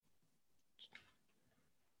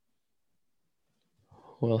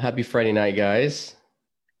Well, happy Friday night, guys.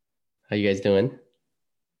 How you guys doing?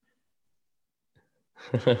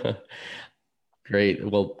 Great.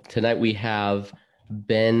 Well, tonight we have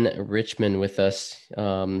Ben Richmond with us.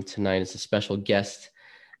 Tonight as a special guest,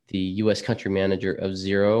 the U.S. country manager of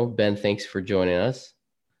Zero. Ben, thanks for joining us.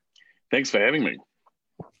 Thanks for having me.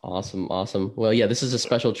 Awesome, awesome. Well, yeah, this is a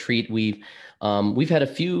special treat. We've had a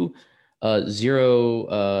few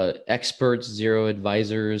Zero experts, Zero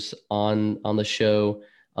advisors on the show,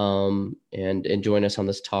 and join us on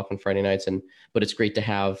this talk on Friday nights. But it's great to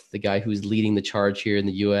have the guy who's leading the charge here in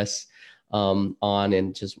the U.S. On,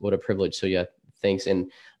 and just what a privilege. So yeah, thanks.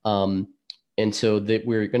 And so that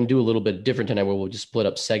we're going to do a little bit different tonight, where we'll just split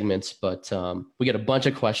up segments. But we got a bunch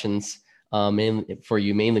of questions for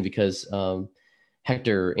you, mainly because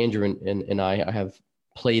Hector, Andrew, and I have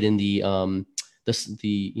played in the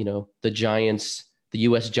Giants, the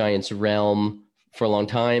U.S. Giants realm for a long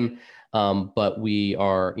time. But we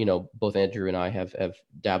are, both Andrew and I have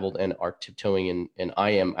dabbled and are tiptoeing, and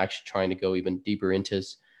I am actually trying to go even deeper into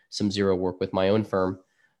some Zero work with my own firm,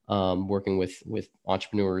 working with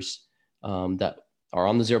entrepreneurs that are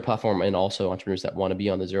on the Zero platform, and also entrepreneurs that want to be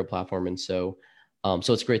on the Zero platform. And so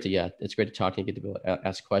it's great to talk and get to be able to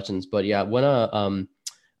ask questions. But yeah, where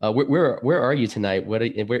are you tonight? Where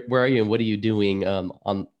are you, and what are you doing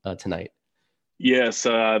on tonight? Yes,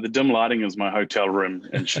 the dim lighting is my hotel room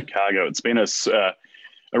in Chicago. It's been a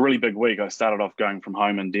really big week. I started off going from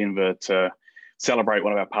home in Denver to celebrate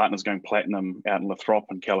one of our partners going platinum out in Lathrop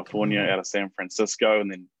in California, Oh, out of San Francisco,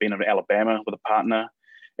 and then been in Alabama with a partner,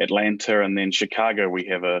 Atlanta, and then Chicago. We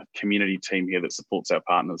have a community team here that supports our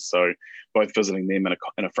partners. So both visiting them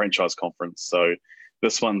in a franchise conference. So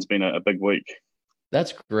this one's been a big week.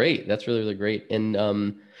 that's great. That's really, really great. And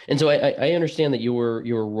so I understand that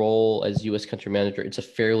your role as U.S. country manager, it's a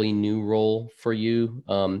fairly new role for you.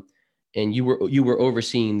 And you were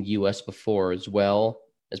overseeing U.S. before as well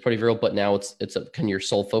as part of your role, but now it's a kind of your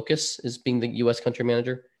sole focus is being the U.S. country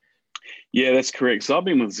manager. Yeah, that's correct. So I've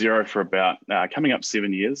been with Zero for about coming up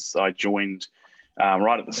 7 years. I joined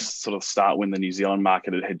right at the sort of start when the New Zealand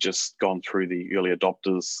market had just gone through the early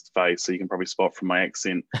adopters phase. So you can probably spot from my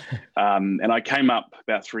accent. And I came up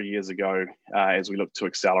about 3 years ago as we looked to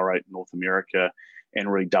accelerate North America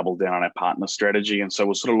and really double down on our partner strategy. And so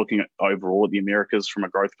we're sort of looking at overall at the Americas from a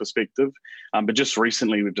growth perspective. But just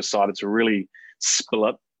recently, we've decided to really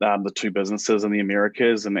split the two businesses in the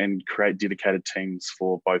Americas and create dedicated teams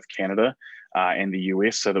for both Canada and the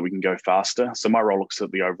US so that we can go faster. So my role looks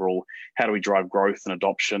at the overall how do we drive growth and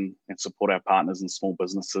adoption and support our partners and small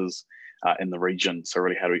businesses in the region. So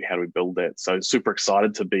really, how do we build that? So super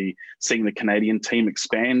excited to be seeing the Canadian team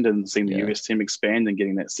expand and seeing the Yeah. US team expand and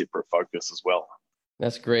getting that separate focus as well.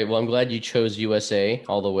 That's great. Well, I'm glad you chose USA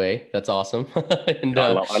all the way. That's awesome. And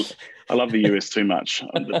I love I love the US too much.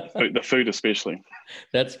 The food especially.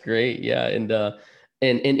 that's great. Yeah. And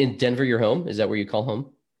in Denver, your home, is that where you call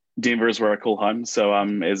home? Denver is where I call home. So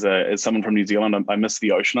as someone from New Zealand, I miss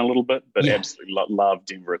the ocean a little bit, but Yeah. absolutely love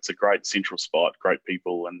Denver. It's a great central spot, great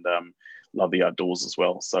people, and love the outdoors as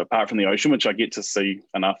well. So apart from the ocean, which I get to see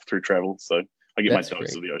enough through travel, so I get my That's dose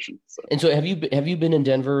great. of the ocean. So And so have you been in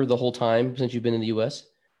Denver the whole time since you've been in the US?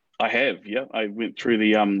 I have, yeah. I went through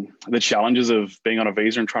the challenges of being on a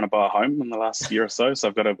visa and trying to buy a home in the last year or so. So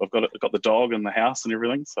I've got the dog and the house and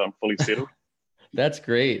everything. So I'm fully settled. That's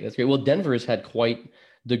great. That's great. Well, Denver has had quite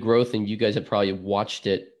the growth, and you guys have probably watched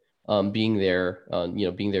it being there,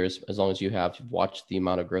 being there as long as you have. You've watched the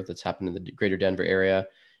amount of growth that's happened in the greater Denver area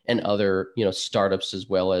and other, startups as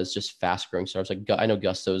well as just fast growing startups. Like I know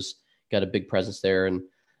Gusto's got a big presence there, and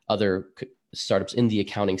other startups in the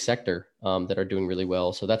accounting sector that are doing really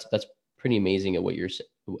well. So that's pretty amazing at what you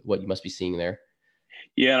must be seeing there.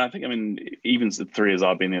 Yeah, and I mean, even the 3 years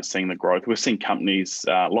I've been there, seeing the growth, we're seeing companies,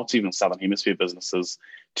 lots of even Southern Hemisphere businesses,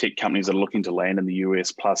 tech companies that are looking to land in the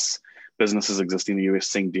US, plus businesses existing in the US,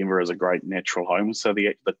 seeing Denver as a great natural home. So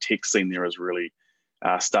the tech scene there is really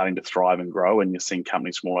starting to thrive and grow, and you're seeing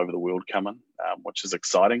companies from all over the world come in, which is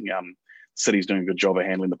exciting. City's doing a good job of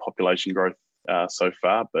handling the population growth so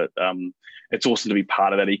far, but it's awesome to be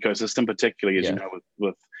part of that ecosystem, particularly as you Yeah. know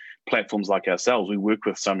with platforms like ourselves. We work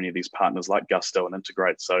with so many of these partners like Gusto and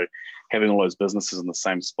Integrate. So having all those businesses in the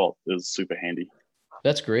same spot is super handy.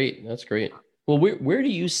 That's great. That's great. Well, where do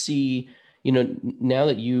you see, now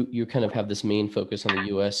that you kind of have this main focus on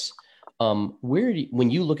the US,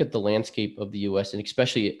 when you look at the landscape of the US, and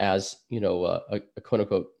especially as, a quote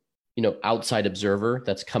unquote, outside observer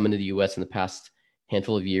that's come into the US in the past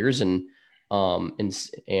handful of years, and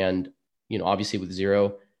obviously with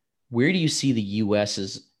Zero, where do you see the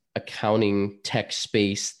US's accounting tech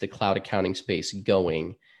space, the cloud accounting space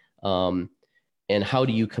going? Um, and how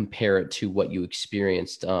do you compare it to what you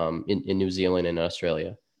experienced in New Zealand and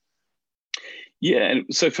Australia? Yeah, and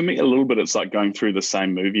so for me, a little bit, it's like going through the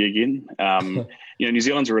same movie again. New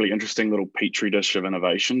Zealand's a really interesting little petri dish of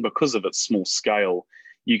innovation because of its small scale.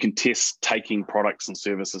 You can test taking products and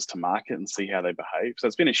services to market and see how they behave. So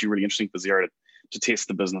it's been actually really interesting for Xero to test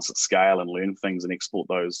the business at scale and learn things and export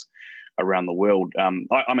those around the world. I'm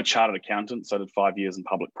a chartered accountant, so I did 5 years in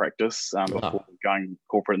public practice before going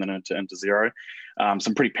corporate and then into Xero. So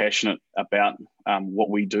I'm pretty passionate about what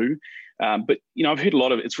we do. But I've heard a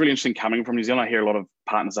lot of, it's really interesting coming from New Zealand. I hear a lot of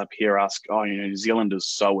partners up here ask, New Zealand is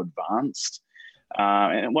so advanced.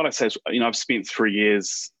 And what I say is, I've spent 3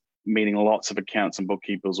 years meeting lots of accountants and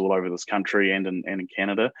bookkeepers all over this country and in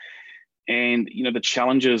Canada. And, the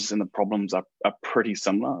challenges and the problems are pretty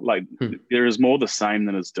similar. Like there is more the same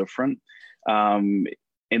than is different. And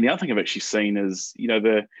the other thing I've actually seen is,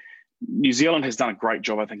 the New Zealand has done a great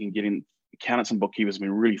job, I think, in getting accountants and bookkeepers have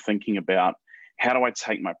been really thinking about how do I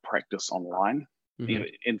take my practice online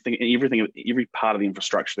and think every part of the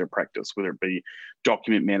infrastructure of their practice, whether it be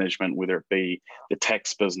document management, whether it be the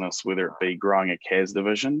tax business, whether it be growing a CAS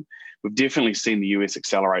division. We've definitely seen the US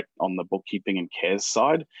accelerate on the bookkeeping and CAS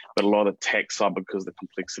side, but a lot of the tax side, because the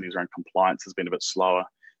complexities around compliance has been a bit slower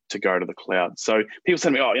to go to the cloud. So people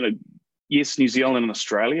say to me, yes, New Zealand and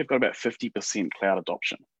Australia have got about 50% cloud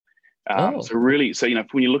adoption. So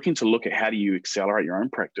when you're looking to look at how do you accelerate your own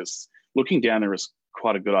practice, looking down there is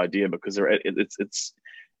quite a good idea because it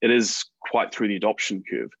is quite through the adoption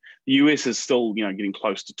curve. The US is still, getting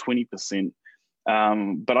close to 20%.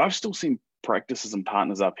 But I've still seen practices and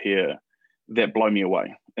partners up here that blow me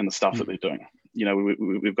away in the stuff that they're doing.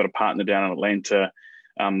 We've got a partner down in Atlanta.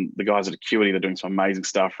 The guys at Acuity, they're doing some amazing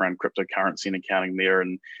stuff around cryptocurrency and accounting there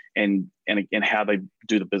and how they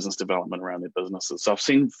do the business development around their businesses. So I've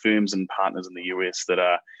seen firms and partners in the US that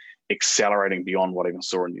are accelerating beyond what I even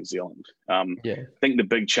saw in New Zealand. I think the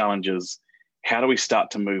big challenge is how do we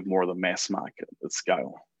start to move more of the mass market at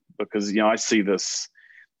scale? Because, I see this,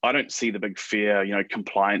 I don't see the big fear,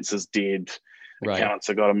 compliance is dead. Right. Accountants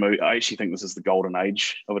have got to move. I actually think this is the golden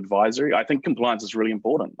age of advisory. I think compliance is really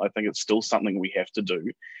important. I think it's still something we have to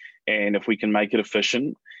do. And if we can make it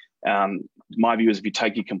efficient, my view is if you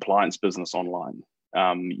take your compliance business online,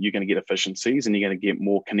 you're going to get efficiencies and you're going to get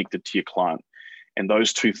more connected to your client. And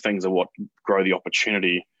those two things are what grow the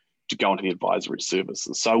opportunity to go into the advisory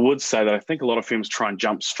services. So I would say that I think a lot of firms try and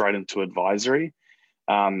jump straight into advisory.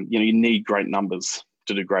 You need great numbers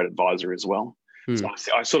to do great advisory as well. So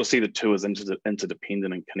I sort of see the two as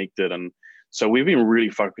interdependent and connected. And so we've been really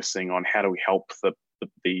focusing on how do we help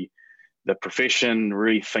the profession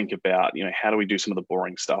really think about, how do we do some of the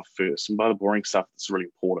boring stuff first? And by the boring stuff, it's really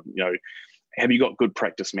important. Have you got good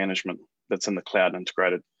practice management that's in the cloud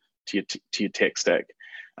integrated to your tech stack?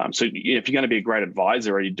 So if you're going to be a great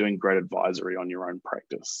advisor, are you doing great advisory on your own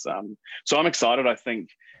practice? So I'm excited. I think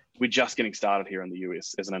we're just getting started here in the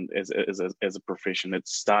US as a profession. We're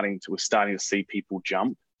starting to see people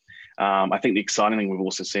jump. I think the exciting thing we've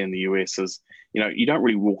also seen in the US is, you don't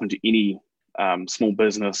really walk into any small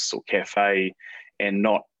business or cafe and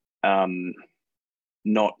not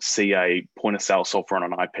see a point of sale software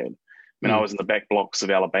on an iPad. I was in the back blocks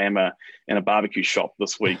of Alabama in a barbecue shop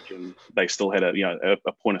this week, and they still had a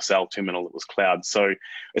point of sale terminal that was cloud. So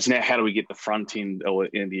it's now how do we get the front end or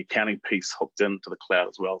the accounting piece hooked into the cloud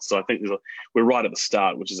as well. So I think we're right at the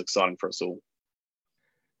start, which is exciting for us all.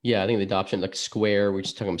 Yeah, I think the adoption, like Square, we're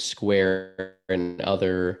just talking about Square and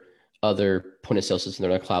other point of sale systems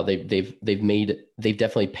that are in the cloud. They've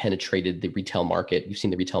definitely penetrated the retail market. You've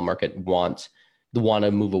seen the retail market want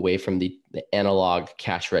to move away from the analog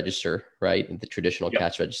cash register, right? The traditional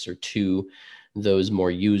cash register to those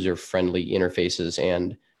more user-friendly interfaces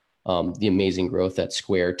and the amazing growth that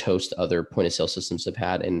Square, Toast, other point of sale systems have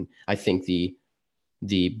had. And I think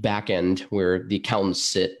the back end where the accountants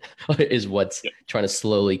sit is what's trying to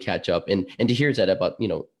slowly catch up. And to hear that about,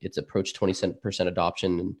 it's approached 20%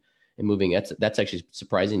 adoption and moving, that's actually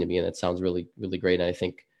surprising to me. And that sounds really, really great. And I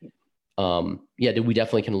think, we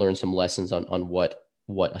definitely can learn some lessons on what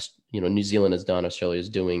New Zealand has done, Australia is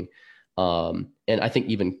doing, and I think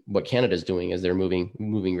even what Canada is doing is they're moving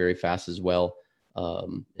very fast as well.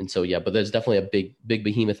 And so but there's definitely a big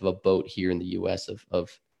behemoth of a boat here in the U.S.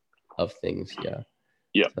 of things. So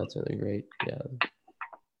that's really great. Yeah.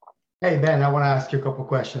 Hey Ben, I want to ask you a couple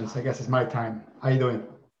questions. I guess it's my time. How you doing?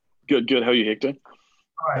 Good. How are you, Hector?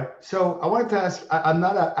 All right. So I wanted to ask, I'm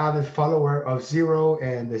not an avid follower of Xero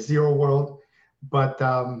and the Xero world, but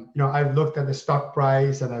I've looked at the stock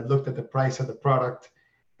price and I've looked at the price of the product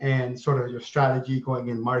and sort of your strategy going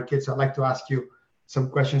in market. So I'd like to ask you some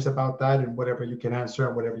questions about that, and whatever you can answer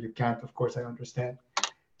and whatever you can't, of course, I understand.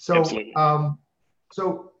 So, Absolutely.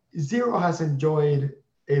 So Xero has enjoyed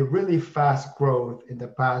a really fast growth in the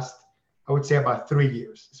past, I would say about 3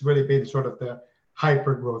 years. It's really been sort of the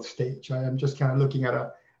hyper growth stage. I'm just kind of looking at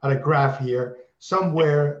a graph here.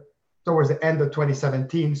 Somewhere towards the end of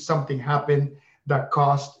 2017, something happened that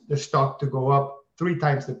caused the stock to go up 3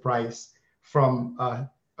 times the price from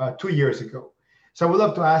 2 years ago. So I would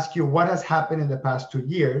love to ask you what has happened in the past 2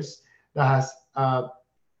 years that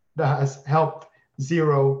has helped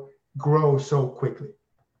Xero grow so quickly.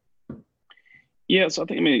 Yeah, so I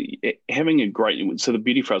think, I mean, having a great, so the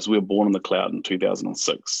beauty for us, we were born in the cloud in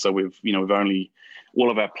 2006. So we've only,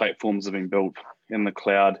 all of our platforms have been built in the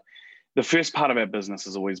cloud. The first part of our business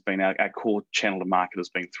has always been our core channel to market has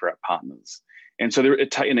been through our partners. And so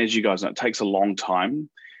and as you guys know, it takes a long time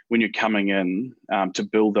when you're coming in to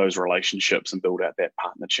build those relationships and build out that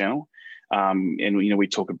partner channel. And we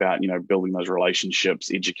talk about building those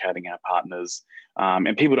relationships, educating our partners,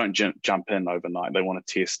 and people don't jump in overnight. They want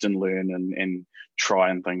to test and learn and try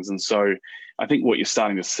and things. And so I think what you're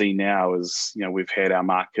starting to see now is we've had our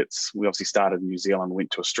markets. We obviously started in New Zealand,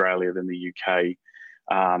 went to Australia, then the UK,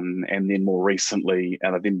 and then more recently,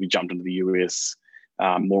 and then we jumped into the US.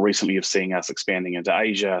 More recently, you're seeing us expanding into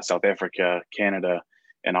Asia, South Africa, Canada,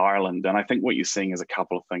 and Ireland. And I think what you're seeing is a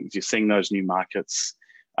couple of things. You're seeing those new markets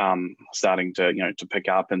starting to pick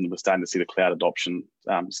up, and we're starting to see the cloud adoption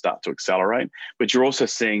start to accelerate. But you're also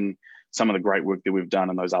seeing some of the great work that we've done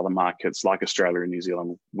in those other markets like Australia and New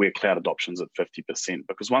Zealand, where cloud adoption's at 50%.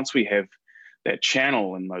 Because once we have that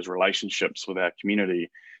channel and those relationships with our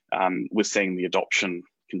community, we're seeing the adoption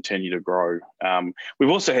continue to grow. We've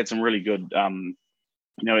also had some really good,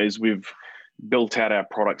 as we've built out our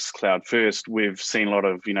products cloud first, we've seen a lot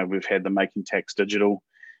of, we've had the Making Tax Digital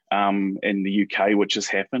in the UK, which has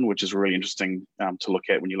happened, which is really interesting to look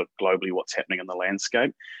at when you look globally what's happening in the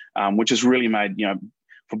landscape, which has really made,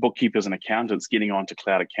 for bookkeepers and accountants, getting onto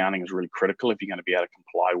cloud accounting is really critical if you're going to be able to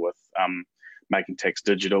comply with Making Tax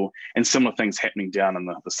Digital, and similar things happening down in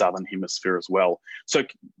the Southern Hemisphere as well. So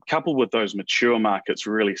coupled with those mature markets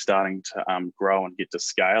really starting to grow and get to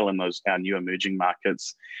scale in our new emerging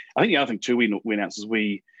markets, I think the other thing too we announced is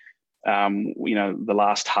the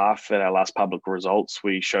last half at our last public results,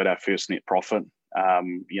 we showed our first net profit.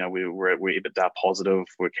 We're EBITDA positive,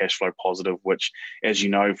 we're cash flow positive, which, as you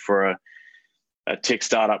know, for a tech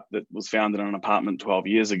startup that was founded in an apartment 12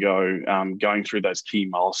 years ago, going through those key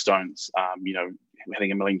milestones, having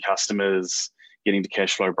 1 million customers, getting to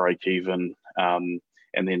cash flow break even, and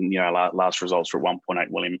then our last results were 1.8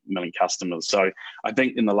 million customers. So I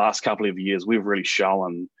think in the last couple of years, we've really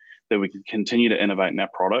shown that we can continue to innovate in our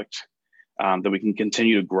product, that we can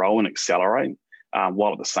continue to grow and accelerate,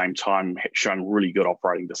 while at the same time showing really good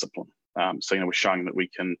operating discipline. So we're showing that we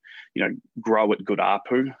can grow at good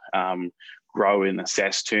ARPU, grow in the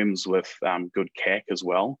SaaS terms with good CAC as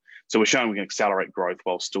well. So we're showing we can accelerate growth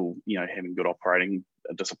while still having good operating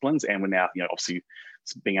disciplines, and we're now obviously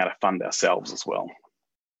being able to fund ourselves as well.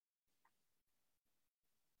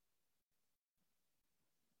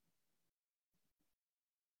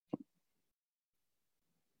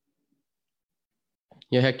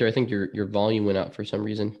 Yeah, Hector, I think your volume went out for some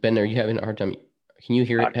reason. Ben, are you having a hard time? Can you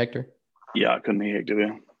hear it, Hector? Yeah, I couldn't hear Hector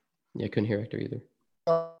there. Yeah, I couldn't hear Hector either.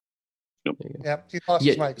 Nope. Yeah, he lost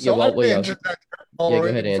his mic. So go ahead,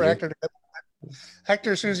 Andrew.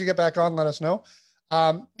 Hector, as soon as you get back on, let us know.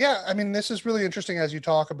 Yeah, I mean, this is really interesting as you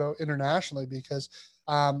talk about internationally, because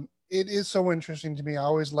it is so interesting to me. I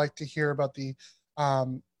always like to hear about the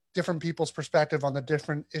different people's perspective on the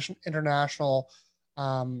different international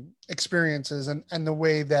experiences and the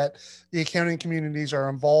way that the accounting communities are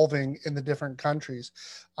evolving in the different countries.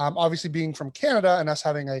 Obviously, being from Canada and us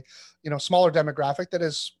having a smaller demographic that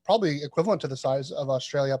is probably equivalent to the size of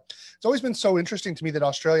Australia, it's always been so interesting to me that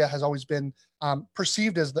Australia has always been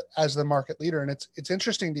perceived as the market leader, and it's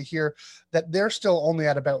interesting to hear that they're still only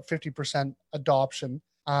at about 50% adoption.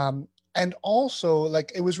 And also,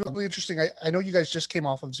 like, it was really interesting. I know you guys just came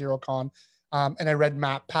off of XeroCon, and I read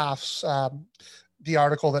Matt Paff's the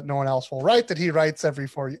article that no one else will write, that he writes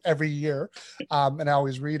every year, and I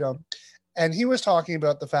always read them. And he was talking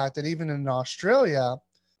about the fact that even in Australia,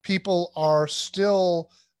 people are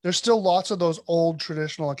there's still lots of those old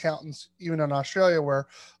traditional accountants, even in Australia, where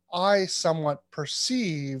I somewhat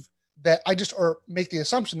perceive that or make the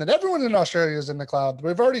assumption that everyone in Australia is in the cloud.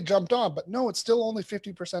 We've already jumped on, but no, it's still only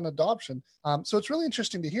 50% adoption. So it's really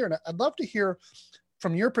interesting to hear. And I'd love to hear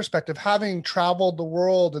from your perspective, having traveled the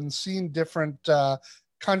world and seen different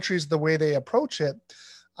countries, the way they approach it.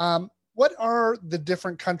 What are the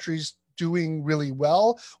different countries doing really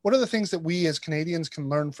well? What are the things that we as Canadians can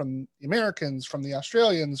learn from the Americans, from the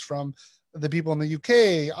Australians, from the people in the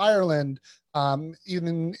UK, Ireland,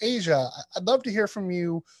 even Asia? I'd love to hear from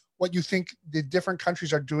you what you think the different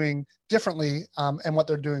countries are doing differently, and what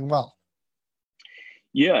they're doing well.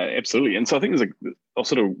 Yeah, absolutely. And so I think I'll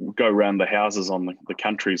sort of go around the houses on the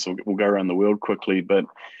countries. So we'll go around the world quickly. But,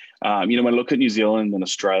 when I look at New Zealand and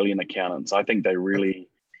Australian accountants, I think they really,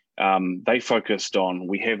 they focused on,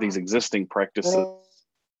 we have these existing practices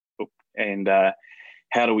and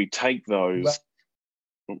how do we take those?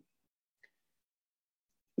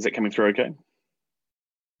 Is that coming through okay?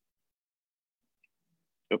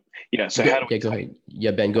 Yeah, so how do we go ahead.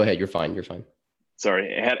 Yeah, Ben, go ahead. You're fine.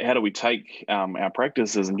 Sorry, how do we take our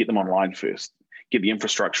practices and get them online first, get the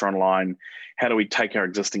infrastructure online? How do we take our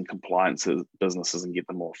existing compliance businesses and get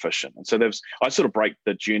them more efficient? And so I sort of break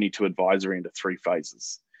the journey to advisory into 3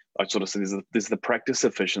 phases. I sort of say there's the practice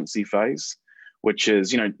efficiency phase, which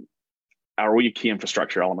is, are all your key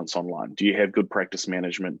infrastructure elements online? Do you have good practice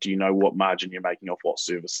management? Do you know what margin you're making off what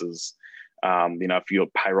services? If your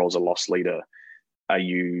payroll's a loss leader, have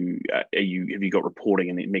you got reporting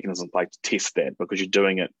and mechanisms in place to test that, because you're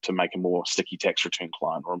doing it to make a more sticky tax return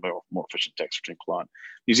client or a more efficient tax return client?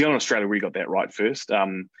 New Zealand and Australia really got that right first.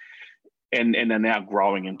 And they're now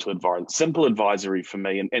growing into simple advisory for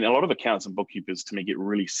me. And a lot of accountants and bookkeepers to me get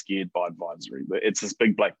really scared by advisory. But it's this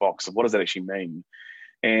big black box of what does that actually mean?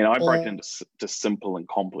 And I break it into simple and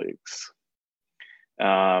complex.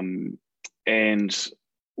 And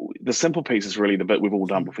the simple piece is really the bit we've all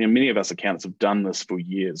done before. Many of us accountants have done this for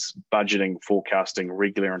years: budgeting, forecasting,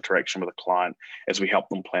 regular interaction with a client as we help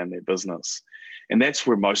them plan their business. And that's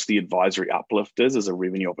where most of the advisory uplift is a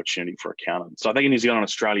revenue opportunity for accountants. So I think in New Zealand and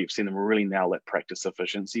Australia, you've seen them really nail that practice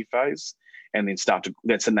efficiency phase, and then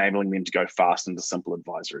that's enabling them to go fast into simple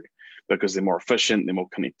advisory because they're more efficient, they're more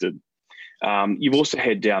connected. You've also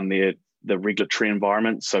had down there the regulatory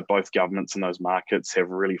environment. So both governments in those markets have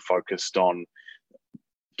really focused on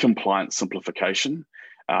compliance simplification.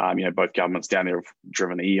 Both governments down there have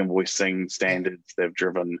driven e-invoicing standards. They've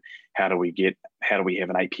driven how do we have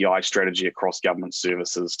an API strategy across government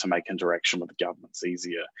services to make interaction with the governments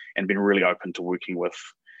easier, and been really open to working with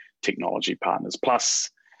technology partners. Plus,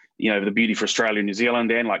 the beauty for Australia and New Zealand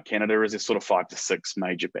and like Canada is there's sort of 5 to 6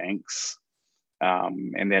 major banks.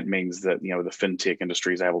 And that means that, the fintech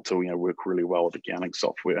industry is able to, work really well with accounting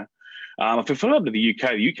software. If we follow up to the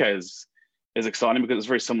UK is exciting because it's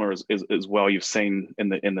very similar as well. You've seen in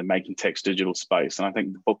the Making Tax Digital space, and I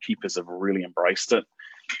think the bookkeepers have really embraced it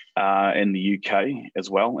in the UK as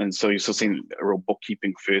well. And so you've still seen a real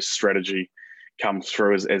bookkeeping first strategy come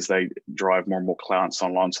through as they drive more and more clients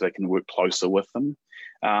online, so they can work closer with them.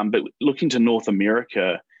 But looking to North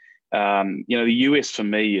America, the US for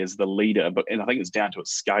me is the leader, and I think it's down to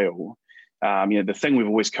its scale. The thing we've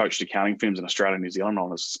always coached accounting firms in Australia and New Zealand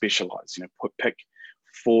on is specialize. Pick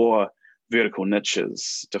 4 vertical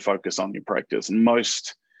niches to focus on your practice. And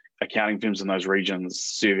most accounting firms in those regions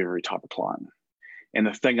serve every type of client. And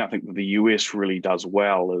the thing I think that the US really does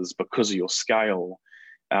well is because of your scale,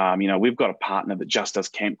 we've got a partner that just does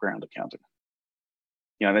campground accounting.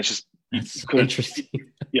 That's interesting.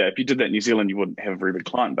 Yeah, if you did that in New Zealand, you wouldn't have a very big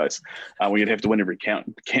client base. You'd have to win every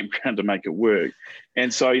campground to make it work.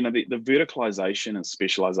 And so, the verticalization and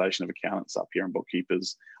specialization of accountants up here and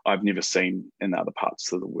bookkeepers, I've never seen in other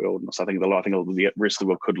parts of the world. And so I think the rest of the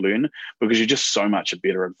world could learn, because you're just so much a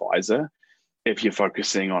better advisor if you're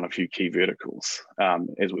focusing on a few key verticals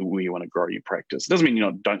as where you want to grow your practice. It doesn't mean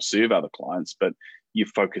you don't serve other clients, but you're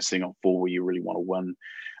focusing on 4 where you really want to win.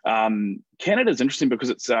 Canada is interesting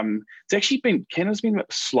because Canada's been a bit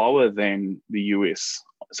slower than the US.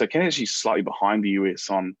 So Canada's actually slightly behind the US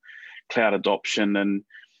on cloud adoption. And,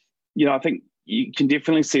 I think you can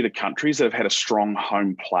definitely see the countries that have had a strong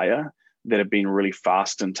home player that have been really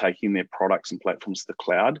fast in taking their products and platforms to the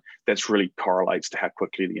cloud. That's really correlates to how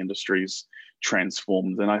quickly the industry's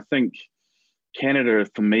transformed. And I think Canada,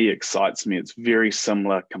 for me, excites me. It's very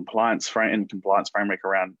similar compliance framework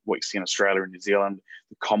around what you see in Australia and New Zealand.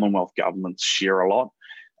 The Commonwealth governments share a lot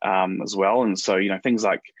as well. And so, things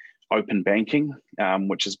like open banking,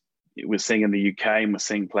 which is we're seeing in the UK and we're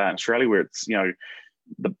seeing play out in Australia, where it's,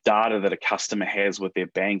 the data that a customer has with their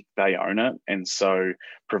bank, they own it. And so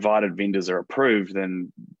provided vendors are approved,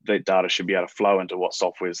 then that data should be able to flow into what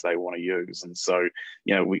softwares they want to use. And so,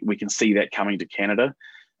 we can see that coming to Canada.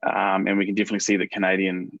 And we can definitely see the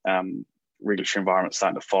Canadian regulatory environment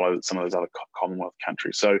starting to follow some of those other Commonwealth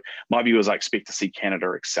countries. So my view is I expect to see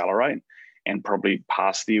Canada accelerate and probably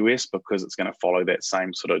pass the US, because it's going to follow that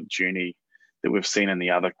same sort of journey that we've seen in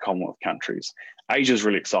the other Commonwealth countries. Asia is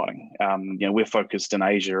really exciting. We're focused in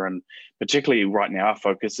Asia, and particularly right now, our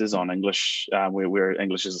focus is on English, where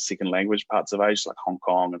English is a second language parts of Asia, like Hong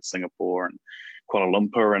Kong and Singapore and Kuala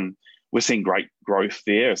Lumpur, and we're seeing great growth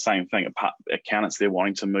there. Same thing, accountants there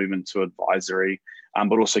wanting to move into advisory,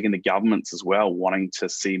 but also again the governments as well wanting to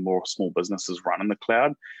see more small businesses run in the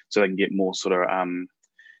cloud, so they can get more sort of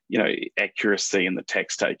accuracy in the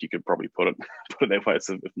tax take. You could probably put it that way.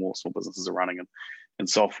 So if more small businesses are running in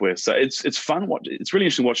software, so it's fun. It's really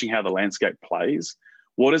interesting watching how the landscape plays.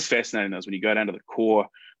 What is fascinating is when you go down to the core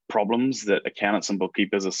problems that accountants and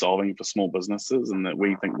bookkeepers are solving for small businesses, and that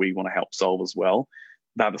we think we want to help solve as well.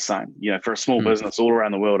 They're the same. For a small business all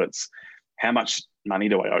around the world, it's how much money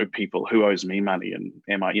do I owe people? Who owes me money? And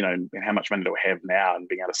am I, and how much money do I have now? And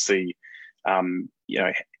being able to see,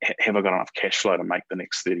 have I got enough cash flow to make the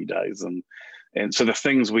next 30 days? And so the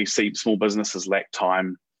things we see small businesses lack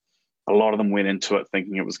time. A lot of them went into it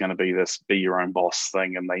thinking it was going to be this be your own boss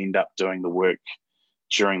thing, and they end up doing the work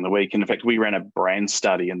during the week. And in fact, we ran a brand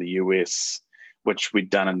study in the US, which we'd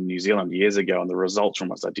done in New Zealand years ago, and the results were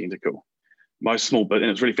almost identical. Most and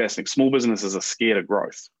it's really fascinating. Small businesses are scared of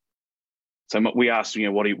growth. So we asked,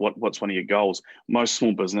 what's one of your goals? Most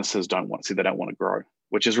small businesses they don't want to grow,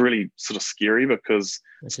 which is really sort of scary, because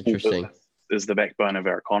that's interesting. Is the backbone of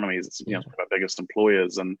our economies. It's one of our biggest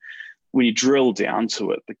employers. And when you drill down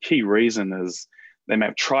to it, the key reason is they may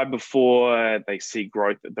have tried before, they see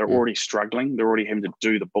growth, they're already struggling, they're already having to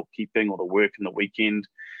do the bookkeeping or the work in the weekend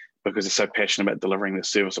because they're so passionate about delivering their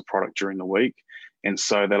service or product during the week. And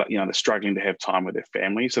so they're struggling to have time with their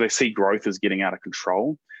family. So they see growth as getting out of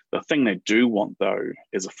control. The thing they do want, though,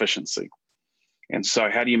 is efficiency. And so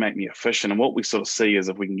how do you make me efficient? And what we sort of see is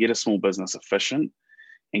if we can get a small business efficient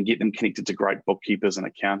and get them connected to great bookkeepers and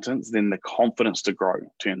accountants, then the confidence to grow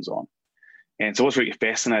turns on. And so what's really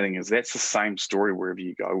fascinating is that's the same story wherever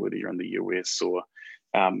you go, whether you're in the US or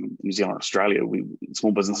New Zealand or Australia.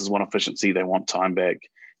 Small businesses want efficiency, they want time back.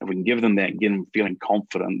 If we can give them that and get them feeling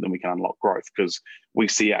confident, then we can unlock growth, because we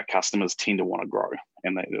see our customers tend to want to grow,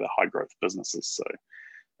 and they're high growth businesses. So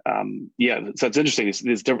so it's interesting.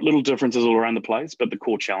 There's little differences all around the place, but the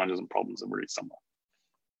core challenges and problems are really similar.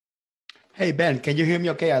 Hey, Ben, can you hear me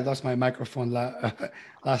okay? I lost my microphone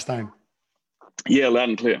last time. Yeah, loud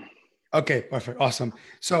and clear. Okay, perfect. Awesome.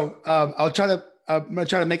 So I'm going to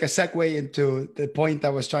try to make a segue into the point I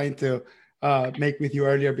was trying to make with you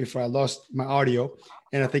earlier before I lost my audio.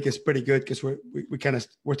 And I think it's pretty good because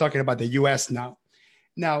we're talking about the US now.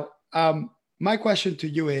 Now, my question to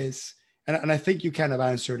you is, and I think you kind of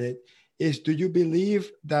answered it, is do you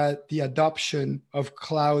believe that the adoption of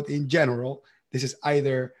cloud in general, this is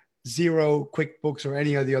either Xero, QuickBooks, or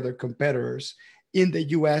any of the other competitors in the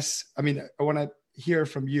US, I mean, I want to hear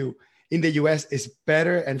from you, in the US is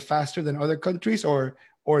better and faster than other countries, or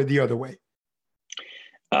the other way?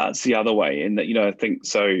 It's the other way. And I think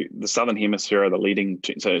so. The Southern Hemisphere are the leading.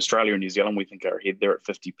 So Australia and New Zealand, we think, are ahead there at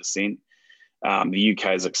 50%. The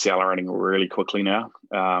UK is accelerating really quickly now,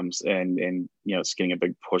 and it's getting a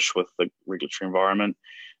big push with the regulatory environment.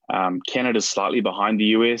 Canada's slightly behind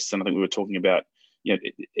the US, and I think we were talking about.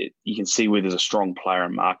 You can see where there's a strong player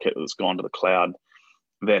in market that's gone to the cloud.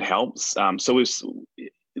 That helps. So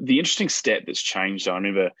the interesting stat that's changed. I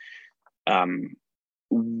remember a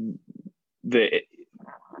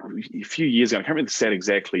few years ago, I can't remember the stat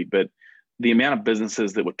exactly, but the amount of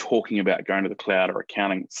businesses that were talking about going to the cloud, or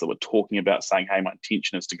accountants that were talking about saying, hey, my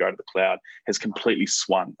intention is to go to the cloud, has completely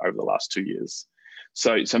swung over the last 2 years.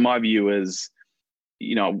 So my view is,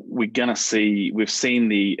 we've seen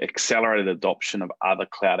the accelerated adoption of other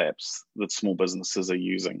cloud apps that small businesses are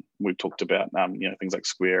using. We've talked about, things like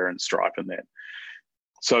Square and Stripe and that.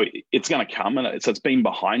 So it's going to come, and it's been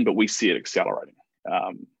behind, but we see it accelerating.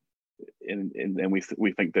 And we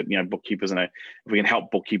think that bookkeepers, if we can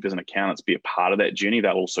help bookkeepers and accountants be a part of that journey,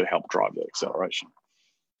 that'll also help drive that acceleration.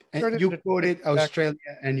 And you quoted Australia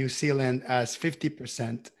and New Zealand as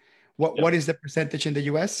 50%. What is the percentage in the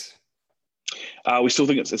US? We still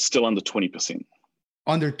think it's still under 20%.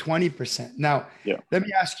 Under 20%. Now, let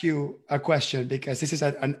me ask you a question, because this is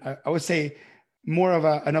I would say more of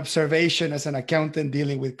an observation as an accountant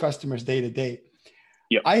dealing with customers day to day.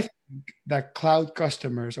 I think that cloud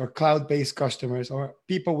customers, or cloud-based customers, or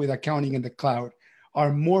people with accounting in the cloud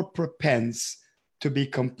are more propense to be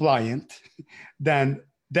compliant than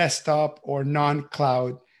desktop or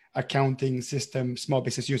non-cloud accounting system small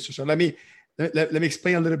business users. So let me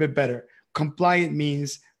explain a little bit better. Compliant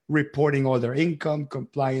means reporting all their income.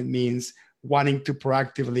 Compliant means wanting to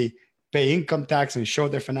proactively pay income tax and show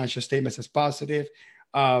their financial statements as positive.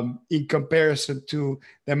 in comparison to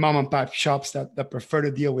the mom and pop shops that prefer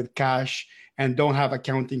to deal with cash and don't have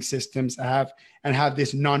accounting systems have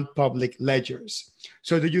these non-public ledgers.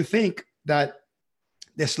 So do you think that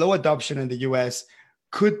the slow adoption in the US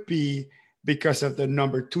could be because of the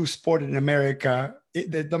number 2 sport in America,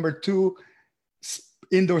 the number 2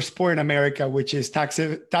 indoor sport in America, which is tax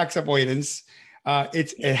avoidance?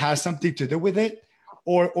 It has something to do with it,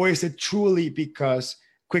 or is it truly because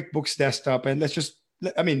QuickBooks Desktop, and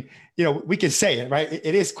we can say it, right?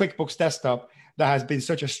 It is QuickBooks Desktop that has been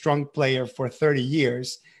such a strong player for 30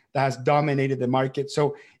 years, that has dominated the market.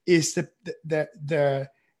 So is the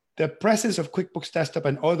presence of QuickBooks Desktop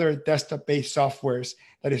and other desktop-based softwares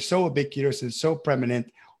that is so ubiquitous and so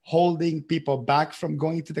prominent holding people back from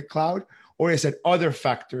going to the cloud? Or is it other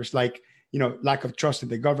factors like, lack of trust in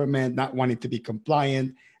the government, not wanting to be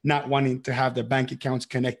compliant, not wanting to have their bank accounts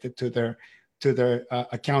connected to their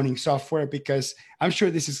accounting software? Because I'm sure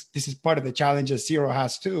this is part of the challenge that Xero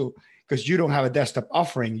has too, because you don't have a desktop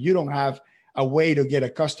offering. You don't have a way to get a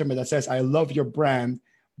customer that says, I love your brand,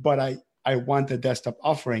 but I want a desktop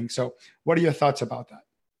offering. So what are your thoughts about that?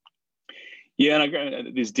 Yeah, and I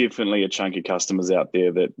agree. There's definitely a chunk of customers out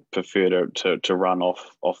there that prefer to run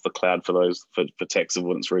off the cloud for tax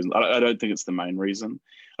avoidance reasons. I don't think it's the main reason.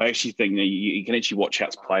 I actually think you can actually watch how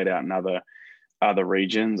it's played out in other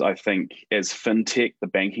regions. I think as fintech, the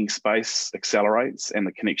banking space accelerates and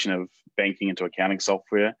the connection of banking into accounting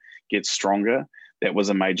software gets stronger, that was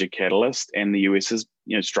a major catalyst. And the US has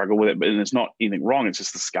struggled with it, but it's not anything wrong. It's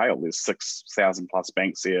just the scale. There's 6,000 plus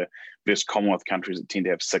banks here versus Commonwealth countries that tend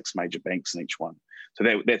to have 6 major banks in each one. So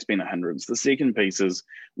that's been a hindrance. The second piece is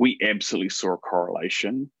we absolutely saw a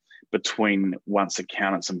correlation between once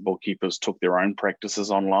accountants and bookkeepers took their own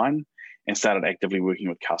practices online and started actively working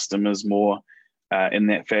with customers more in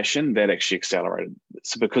that fashion, that actually accelerated.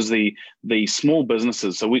 So because the small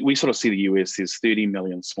businesses, so we sort of see the US, there's 30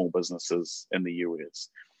 million small businesses in the US.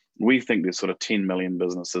 We think there's sort of 10 million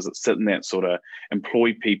businesses that sit in that sort of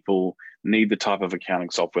employ people, need the type of accounting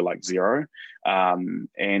software like Xero.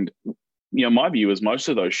 And my view is most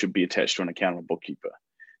of those should be attached to an accountant or bookkeeper.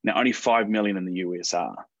 Now, only 5 million in the US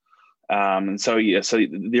are. And so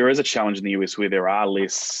there is a challenge in the US where there are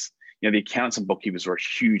less, the accountants and bookkeepers are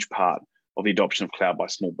a huge part of the adoption of cloud by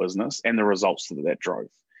small business and the results that drove.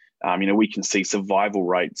 We can see survival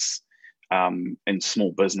rates in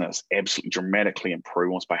small business absolutely dramatically improve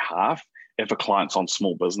almost by half if a client's on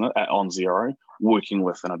small business on Xero working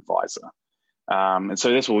with an advisor. And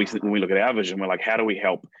so that's what when we look at our vision, we're like, how do we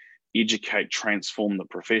help educate, transform the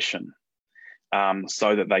profession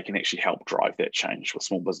so that they can actually help drive that change with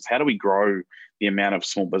small business? How do we grow the amount of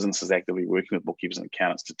small businesses actively working with bookkeepers and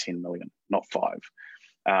accountants to 10 million, not 5?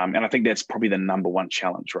 And I think that's probably the number one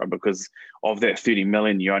challenge, right? Because of that 30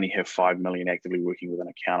 million, you only have 5 million actively working with an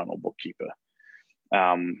accountant or bookkeeper.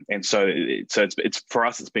 And so it's for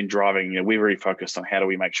us, it's been driving, we're very focused on how do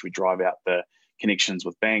we make sure we drive out the connections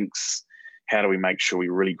with banks? How do we make sure we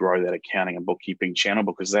really grow that accounting and bookkeeping channel?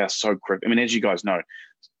 Because they are so critical. I mean, as you guys know,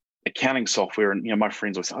 accounting software, and my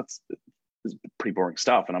friends always say, it's pretty boring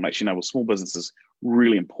stuff. And I'm actually, well, small business is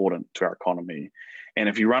really important to our economy. And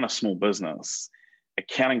if you run a small business,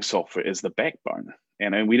 accounting software is the backbone.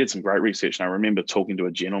 And we did some great research. And I remember talking to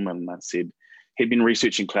a gentleman that said he'd been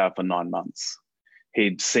researching cloud for 9 months.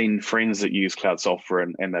 He'd seen friends that use cloud software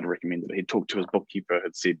and they'd recommended it. He'd talked to his bookkeeper,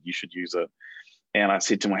 had said, you should use it. And I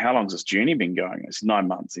said to him, well, how long has this journey been going? I said, 9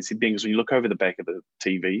 months. He said, because when you look over the back of the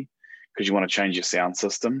TV, because you want to change your sound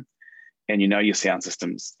system, and your sound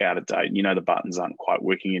system's out of date, the buttons aren't quite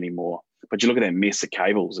working anymore. But you look at that mess of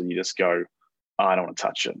cables and you just go, I don't want to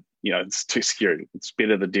touch it. It's too scary. It's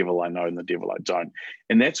better the devil I know than the devil I don't.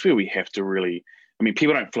 And that's where we have to really,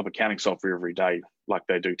 people don't flip accounting software every day like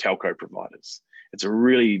they do telco providers. It's a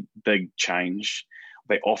really big change.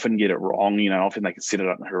 They often get it wrong. Often they can set it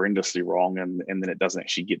up horrendously wrong and then it doesn't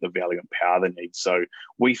actually get the value and power they need. So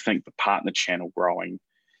we think the partner channel growing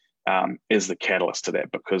is the catalyst to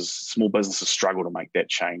that, because small businesses struggle to make that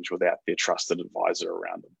change without their trusted advisor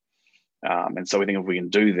around them. And so we think if we can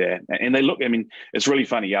do that, and they look, it's really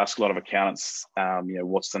funny. You ask a lot of accountants,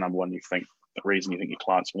 what's the number one reason you think your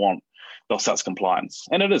clients want? They'll say it's compliance.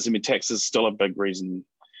 And it is. Tax is still a big reason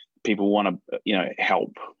people want to,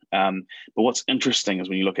 help. But what's interesting is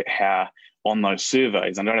when you look at how on those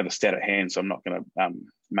surveys, I don't have the stat at hand, so I'm not going to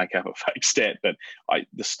make up a fake stat, but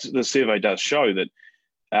the survey does show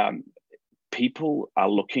that people are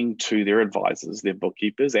looking to their advisors, their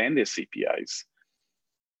bookkeepers, and their CPAs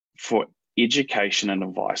for education and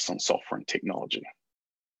advice on software and technology,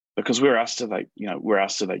 because where else do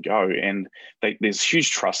they go? And there's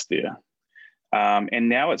huge trust there. And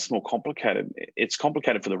now it's more complicated. It's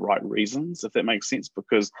complicated for the right reasons, if that makes sense,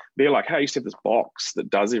 because they're like, hey, I used to have this box that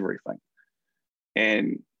does everything.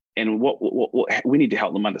 And what we need to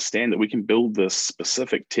help them understand that we can build this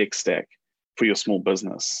specific tech stack for your small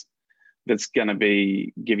business that's going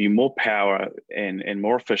to give you more power and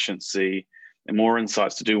more efficiency and more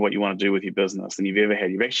insights to do what you want to do with your business than you've ever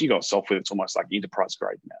had. You've actually got software that's almost like enterprise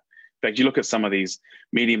grade now. In fact, you look at some of these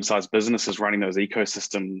medium-sized businesses running those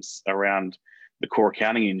ecosystems around the core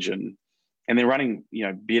accounting engine, and they're running,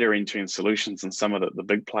 better end-to-end solutions than some of the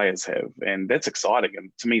big players have. And that's exciting.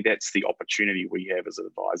 And to me, that's the opportunity we have as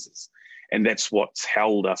advisors. And that's what's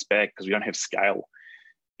held us back, because we don't have scale.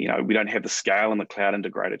 We don't have the scale in the cloud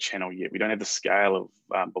integrated channel yet. We don't have the scale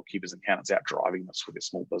of bookkeepers and accountants out driving this for their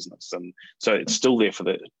small business. And so it's still there for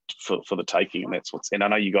the taking. And that's and I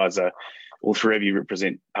know you guys all three of you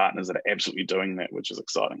represent partners that are absolutely doing that, which is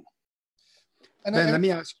exciting. And then let me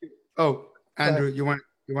ask you. Oh, Andrew, you want?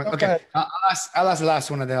 Okay. I'll ask the last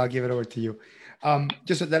one, and then I'll give it over to you.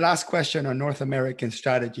 Just the last question on North American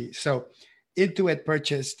strategy. So Intuit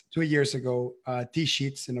purchased 2 years ago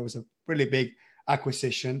TSheets, and it was a really big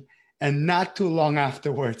acquisition. And not too long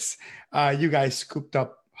afterwards, you guys scooped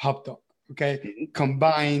up Hubdoc. Okay. Mm-hmm.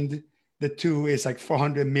 Combined, the two is like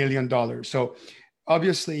 $400 million. So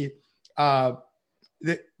obviously,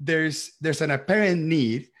 there's an apparent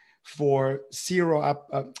need for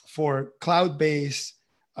for cloud-based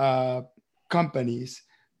companies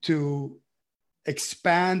to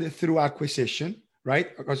expand through acquisition,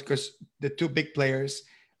 right? Because the two big players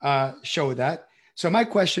show that. So my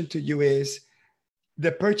question to you is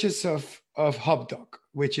the purchase of Hubdoc,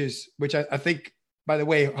 which I think, by the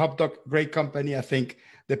way, Hubdoc, great company. I think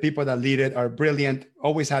the people that lead it are brilliant.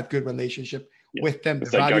 Always had good relationship with them.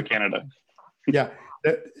 Go Canada. Yeah.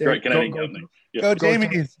 Great Canadian company. Go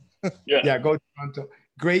Jamies. Go Toronto.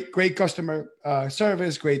 Great customer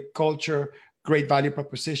service, great culture, great value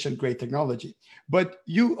proposition, great technology. But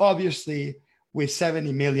you obviously, with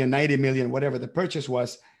 70 million, 90 million, whatever the purchase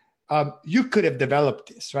was, you could have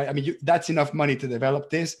developed this, right? I mean, that's enough money to develop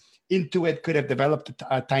this. Intuit could have developed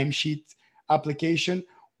a timesheet application.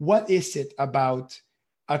 What is it about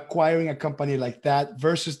acquiring a company like that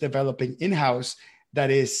versus developing in-house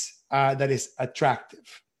that is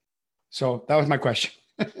attractive? So that was my question.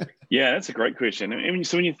 Yeah, that's a great question. I mean,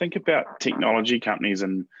 so when you think about technology companies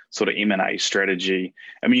and sort of M&A strategy,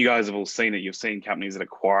 I mean, you guys have all seen it. You've seen companies that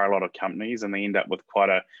acquire a lot of companies and they end up with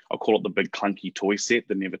I'll call it the big clunky toy set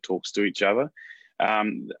that never talks to each other.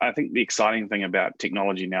 I think the exciting thing about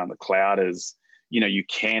technology now in the cloud is, you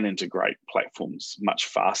can integrate platforms much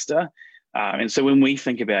faster. And so when we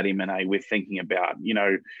think about M&A, we're thinking about,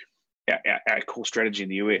 our core strategy in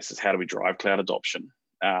the US is how do we drive cloud adoption?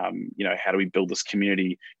 How do we build this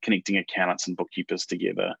community connecting accountants and bookkeepers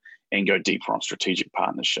together and go deeper on strategic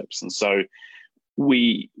partnerships? And so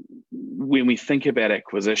when we think about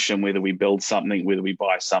acquisition, whether we build something, whether we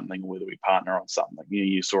buy something, whether we partner on something,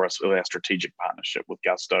 you saw us with our strategic partnership with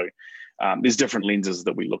Gusto. There's different lenses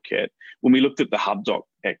that we look at. When we looked at the Hubdoc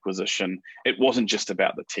acquisition, it wasn't just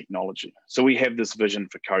about the technology. So we have this vision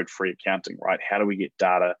for code-free accounting, right? How do we get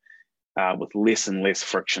data with less and less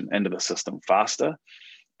friction into the system faster?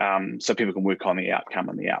 So people can work on the outcome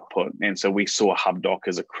and the output. And so we saw Hubdoc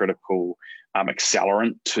as a critical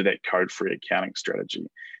accelerant to that code-free accounting strategy.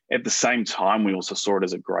 At the same time, we also saw it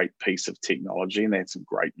as a great piece of technology, and they had some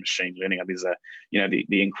great machine learning. There's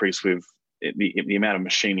the increase with the amount of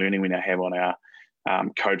machine learning we now have on our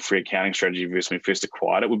code-free accounting strategy versus when we first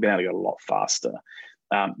acquired it. We've been able to go a lot faster.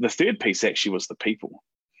 The third piece actually was the people.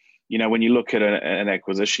 When you look at an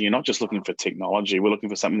acquisition, you're not just looking for technology. We're looking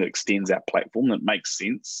for something that extends our platform, that makes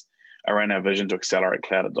sense around our vision to accelerate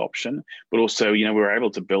cloud adoption. But also, we're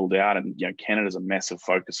able to build out, and Canada's a massive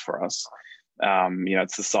focus for us.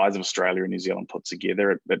 It's the size of Australia and New Zealand put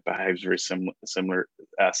together. It behaves very similar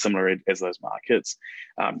as those markets,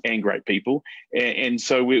 and great people. And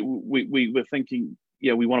so we were thinking,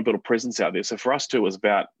 we want to build a presence out there. So for us too, it was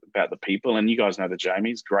about the people. And you guys know the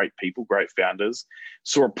Jamies, great people, great founders.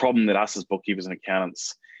 Saw a problem that us as bookkeepers and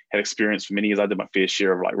accountants had experienced for many years. I did my fair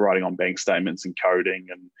share of writing on bank statements and coding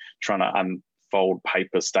and trying to unfold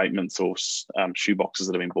paper statements or shoeboxes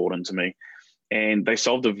that have been brought into me. And they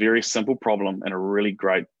solved a very simple problem in a really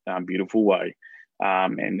great, beautiful way.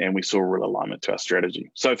 And we saw a real alignment to our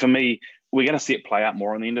strategy. So for me, we're going to see it play out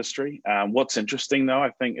more in the industry. What's interesting, though,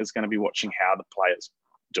 I think, is going to be watching how the players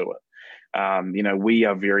do it. We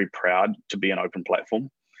are very proud to be an open platform,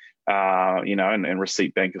 and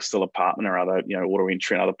Receipt Bank is still a partner, or other, Auto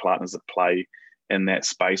Entry and other partners that play in that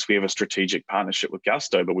space. We have a strategic partnership with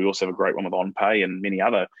Gusto, but we also have a great one with OnPay and many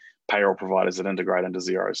other payroll providers that integrate into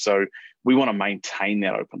Xero. So we want to maintain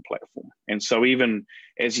that open platform. And so even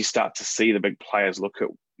as you start to see the big players look at,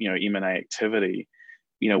 M&A activity,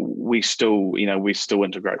 we still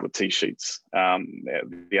integrate with TSheets.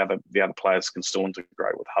 The other players can still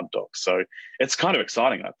integrate with HubDoc. So it's kind of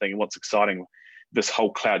exciting, I think. And what's exciting, this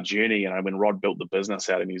whole cloud journey, when Rod built the business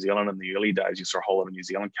out in New Zealand in the early days, you saw a whole lot of New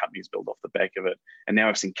Zealand companies build off the back of it. And now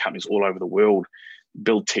I've seen companies all over the world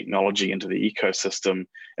build technology into the ecosystem.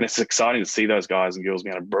 And it's exciting to see those guys and girls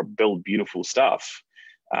being able to build beautiful stuff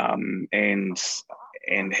and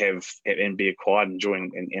be acquired and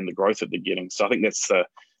enjoying and the growth that they're getting. So I think that's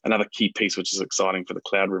another key piece, which is exciting for the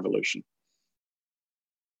cloud revolution.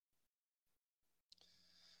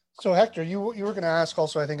 So Hector, you were going to ask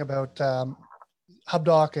also, I think, about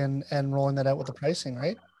HubDoc and rolling that out with the pricing,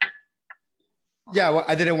 right? Yeah, well,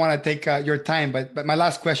 I didn't want to take your time, but my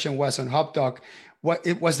last question was on HubDoc. What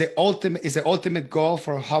it was the ultimate goal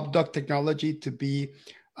for HubDoc technology to be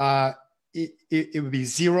it would be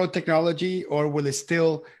Xero technology, or will it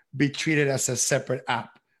still be treated as a separate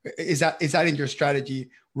app? Is that in your strategy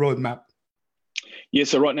roadmap? Yeah,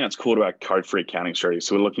 so right now it's core to our code-free accounting strategy.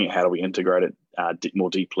 So we're looking at how do we integrate it more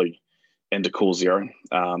deeply into Core Xero,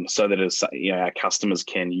 so that our customers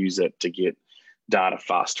can use it to get data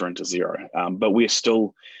faster into Xero. But we're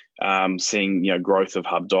still seeing growth of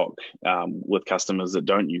HubDoc with customers that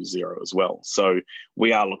don't use Xero as well. So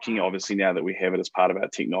we are looking, obviously, now that we have it as part of our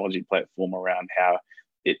technology platform, around how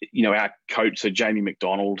our coach. So Jamie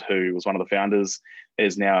McDonald, who was one of the founders,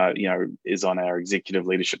 is now is on our executive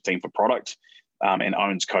leadership team for product and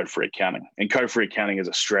owns Code-Free Accounting. And Code-Free Accounting is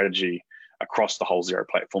a strategy across the whole Xero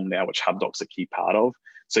platform now, which HubDoc's a key part of.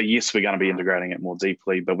 So yes, we're going to be integrating it more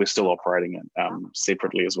deeply, but we're still operating it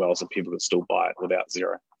separately as well, so people can still buy it without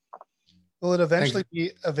Xero. Will it eventually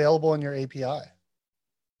be available in your API?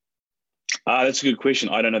 That's a good question.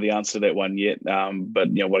 I don't know the answer to that one yet, but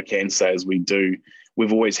what I can say is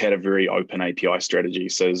we've always had a very open API strategy.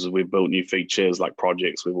 So as we've built new features like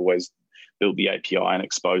projects, we've always built the API and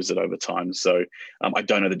exposed it over time. So I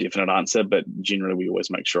don't know the definite answer, but generally we always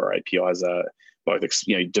make sure our APIs are both,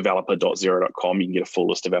 developer.xero.com. You can get a full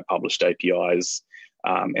list of our published APIs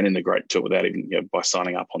and integrate to it without even by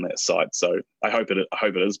signing up on that site. So I hope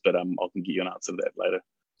it is, but I can get you an answer to that later.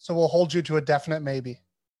 So we'll hold you to a definite maybe.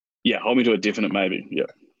 Yeah, hold me to a definite maybe. Yeah.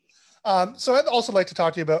 So I'd also like to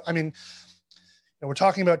talk to you about, we're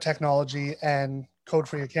talking about technology and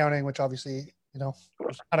code-free accounting, which obviously, there's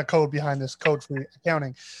a ton of code behind this code-free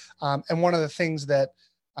accounting. And one of the things that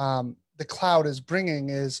the cloud is bringing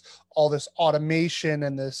is all this automation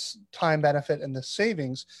and this time benefit and the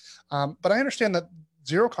savings. But I understand that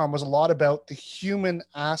Xerocon was a lot about the human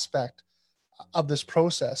aspect of this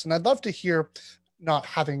process. And I'd love to hear, not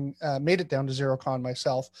having made it down to Xerocon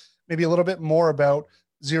myself, maybe a little bit more about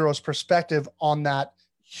Xero's perspective on that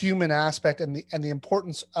human aspect and the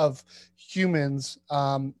importance of humans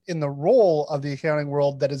in the role of the accounting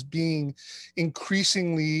world that is being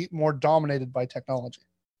increasingly more dominated by technology.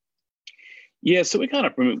 Yeah, so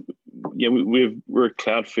we're a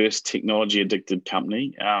cloud-first, technology-addicted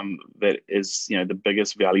company that is, the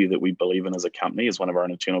biggest value that we believe in as a company, is one of our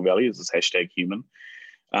internal values, is #human.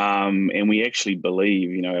 And we actually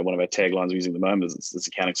believe, one of our taglines we're using at the moment is it's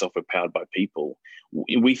accounting software powered by people.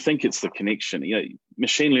 We think it's the connection.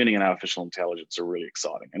 Machine learning and artificial intelligence are really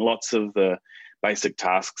exciting, and lots of the basic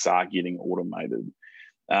tasks are getting automated.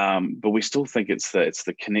 But we still think it's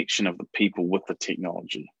the connection of the people with the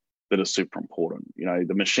technology that is super important.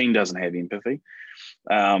 The machine doesn't have empathy,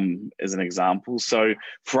 as an example. So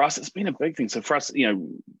for us, it's been a big thing. So for us,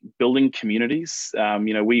 building communities,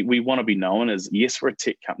 we want to be known as, yes, we're a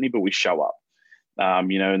tech company, but we show up.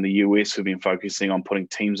 In the US, we've been focusing on putting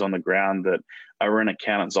teams on the ground that are in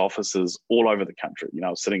accountants' offices all over the country.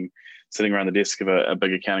 Sitting around the desk of a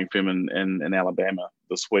big accounting firm in Alabama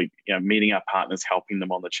this week, meeting our partners, helping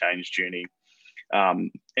them on the change journey.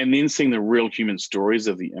 And then seeing the real human stories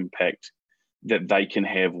of the impact that they can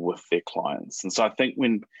have with their clients. And so I think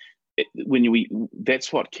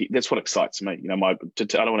that's what excites me. I don't want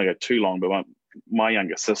to go too long, but my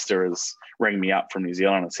younger sister has rang me up from New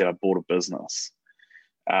Zealand and said, I bought a business,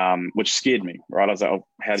 which scared me, right? I was like, oh,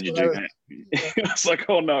 how did you do that? I was like,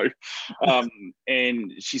 oh no.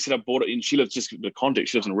 And she said, I bought it. And she lives, just the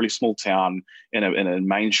context, she lives in a really small town in a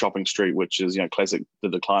main shopping street, which is, classic, the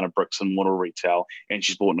decline of bricks and mortar retail. And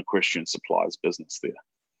she's bought an equestrian supplies business there.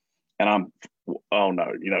 And I'm, oh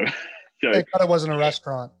no, I thought it wasn't a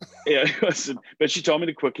restaurant. Yeah, but she told me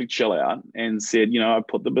to quickly chill out and said, I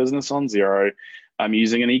put the business on Xero. I'm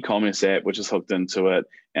using an e-commerce app, which is hooked into it.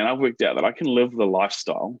 And I've worked out that I can live the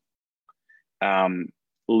lifestyle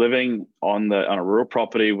living on a rural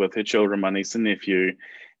property with her children, my niece and nephew,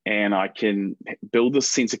 and I can build this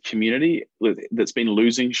sense of community that's been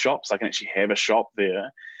losing shops. I can actually have a shop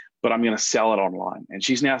there, but I'm going to sell it online. And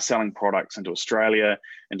she's now selling products into Australia,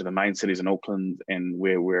 into the main cities in Auckland, and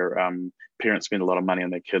where parents spend a lot of money on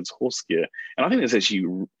their kids' horse gear. And I think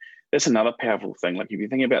that's another powerful thing. Like if you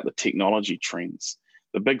think about the technology trends,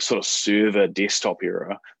 the big sort of server desktop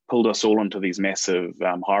era pulled us all into these massive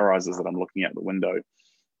high rises that I'm looking out the window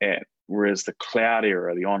at. Whereas the cloud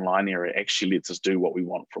era, the online era, actually lets us do what we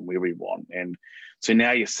want from where we want. And so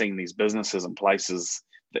now you're seeing these businesses and places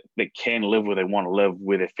that can live where they want to live,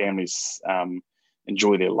 where their families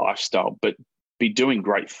enjoy their lifestyle, but be doing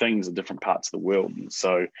great things in different parts of the world. And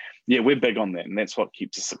so, yeah, we're big on that. And that's what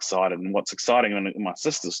keeps us excited. And what's exciting in my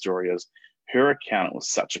sister's story is her accountant was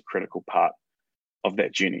such a critical part of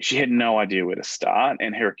that journey. She had no idea where to start.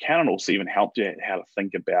 And her accountant also even helped her how to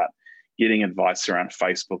think about getting advice around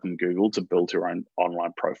Facebook and Google to build her own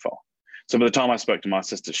online profile. So by the time I spoke to my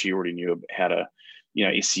sister, she already knew how to,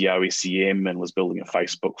 SEO, SEM, and was building a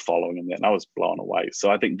Facebook following and that. And I was blown away.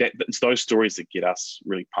 So I think that it's those stories that get us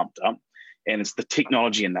really pumped up. And it's the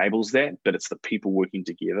technology enables that, but it's the people working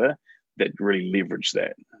together that really leverage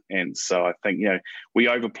that. And so I think, we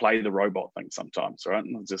overplay the robot thing sometimes, right?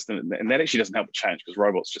 And that actually doesn't help it change, because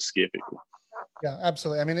robots just scare people. Yeah,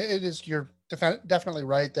 absolutely. I mean, it is, you're definitely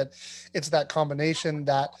right that it's that combination,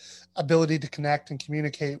 that ability to connect and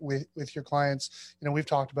communicate with your clients. We've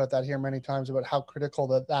talked about that here many times, about how critical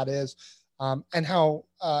that is, and how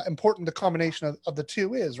important the combination of the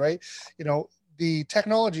two is, right? The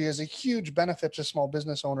technology is a huge benefit to small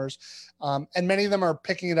business owners, and many of them are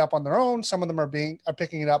picking it up on their own. Some of them are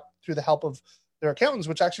picking it up through the help of their accountants,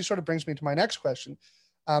 which actually sort of brings me to my next question.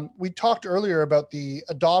 We talked earlier about the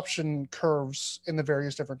adoption curves in the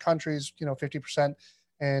various different countries, 50%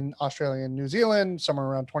 in Australia and New Zealand, somewhere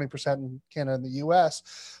around 20% in Canada and the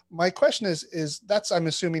US. My question is that's, I'm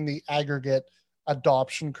assuming, the aggregate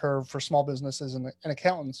adoption curve for small businesses and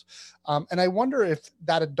accountants. And I wonder if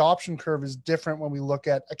that adoption curve is different when we look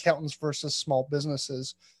at accountants versus small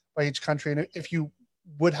businesses by each country. And if you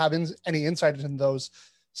would have any insight into those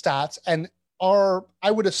stats, and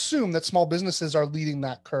I would assume that small businesses are leading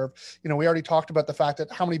that curve. We already talked about the fact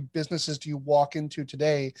that how many businesses do you walk into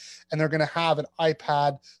today and they're going to have an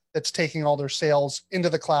iPad that's taking all their sales into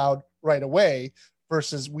the cloud right away,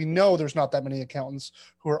 versus we know there's not that many accountants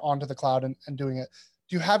who are onto the cloud and doing it.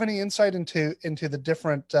 Do you have any insight into the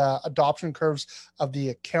different adoption curves of the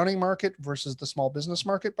accounting market versus the small business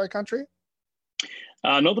market by country?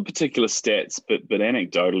 Not the particular stats, but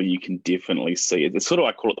anecdotally, you can definitely see it. It's sort of,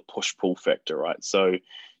 I call it the push-pull factor, right? So,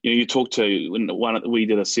 you talk to we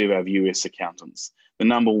did a survey of US accountants. The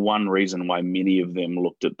number one reason why many of them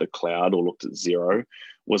looked at the cloud or looked at Xero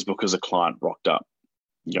was because a client rocked up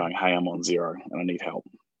going, "Hey, I'm on Xero and I need help.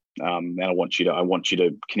 And I want you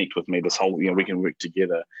to connect with me. This whole, we can work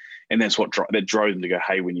together." And that's what that drove them to go,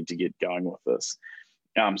 "Hey, we need to get going with this."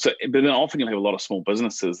 But then often you'll have a lot of small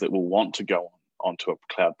businesses that will want to go onto a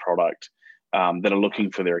cloud product that are looking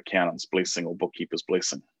for their accountant's blessing or bookkeeper's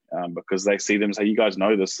blessing, because they see them and say, "You guys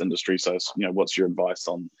know this industry, so what's your advice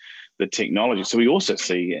on the technology?" So we also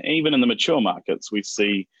see, even in the mature markets, we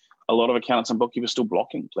see a lot of accountants and bookkeepers still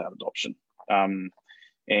blocking cloud adoption, and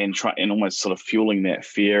almost sort of fueling that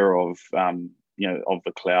fear of of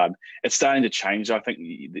the cloud. It's starting to change. I think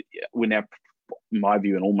we're now, in my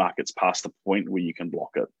view, in all markets, past the point where you can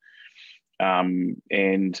block it,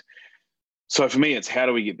 and so for me, it's how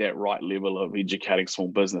do we get that right level of educating small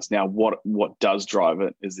business? Now, what does drive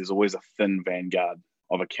it is there's always a thin vanguard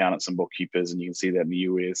of accountants and bookkeepers, and you can see that in the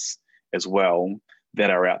US as well, that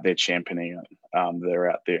are out there championing it.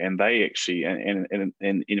 They're out there, and they actually, and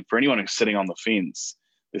for anyone who's sitting on the fence,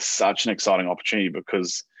 there's such an exciting opportunity,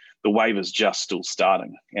 because the wave is just still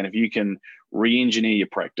starting. And if you can re-engineer your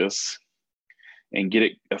practice and get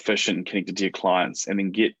it efficient and connected to your clients, and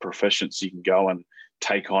then get proficient so you can go and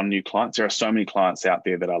take on new clients. There are so many clients out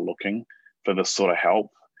there that are looking for this sort of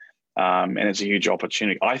help, and it's a huge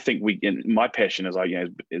opportunity. I think my passion is, I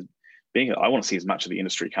want to see as much of the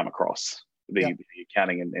industry come across the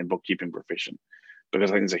accounting and bookkeeping profession, because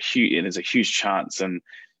I think there's a huge chance. And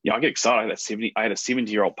I get excited. I had a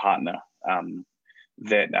 70-year-old partner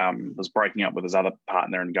that was breaking up with his other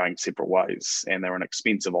partner and going separate ways, and they were an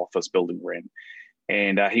expensive office building rent.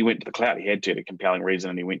 And he went to the cloud. He had a compelling reason,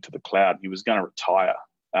 and he went to the cloud. He was going to retire,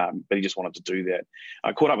 but he just wanted to do that.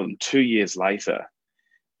 I caught up with him 2 years later,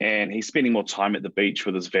 and he's spending more time at the beach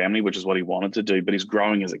with his family, which is what he wanted to do, but he's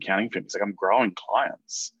growing his accounting firm. He's like, "I'm growing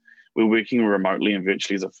clients. We're working remotely and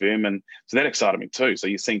virtually as a firm." And so that excited me too. So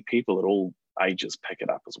you're seeing people at all ages pick it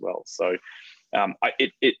up as well. So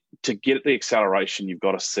To get the acceleration, you've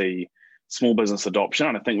got to see small business adoption.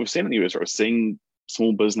 And I think we've seen in the US, we're seeing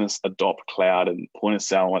small business adopt cloud and point of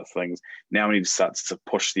sale and things. Now we need to start to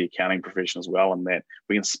push the accounting profession as well, and that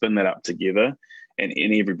we can spin that up together, and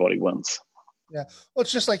everybody wins. Yeah. Well,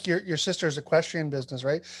 it's just like your sister's equestrian business,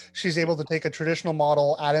 right? She's able to take a traditional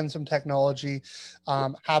model, add in some technology,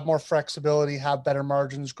 have more flexibility, have better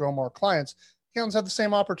margins, grow more clients. Accountants have the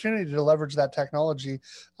same opportunity to leverage that technology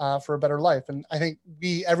for a better life. And I think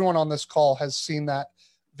everyone on this call has seen that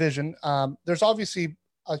vision. There's obviously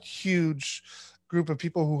a huge group of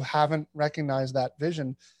people who haven't recognized that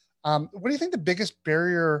vision. What do you think the biggest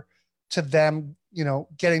barrier to them,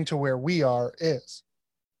 getting to where we are is?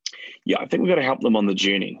 Yeah, I think we've got to help them on the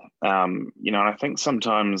journey. And I think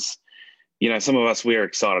sometimes, some of us, we're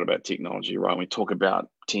excited about technology, right? We talk about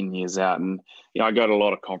 10 years out, and, I go to a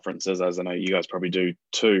lot of conferences, as I know you guys probably do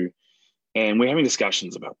too. And we're having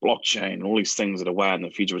discussions about blockchain and all these things that are way out in the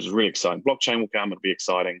future, which is really exciting. Blockchain will come, it'll be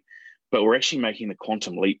exciting, but we're actually making the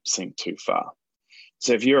quantum leap seem too far.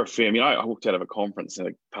 So if you're a firm, I walked out of a conference and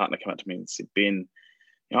a partner came up to me and said, Ben,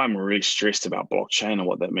 I'm really stressed about blockchain and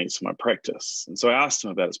what that means for my practice. And so I asked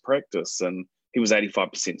him about his practice, and he was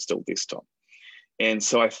 85% still desktop. And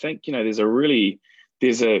so I think, there's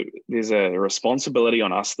a responsibility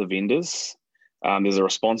on us, the vendors. There's a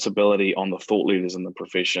responsibility on the thought leaders in the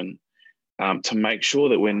profession to make sure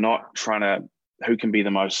that we're not trying to, who can be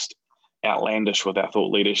the most outlandish with our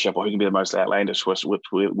thought leadership, or who can be the most outlandish with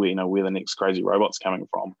where the next crazy robot's coming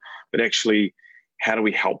from, but actually, how do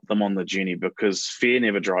we help them on the journey? Because fear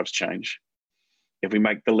never drives change. If we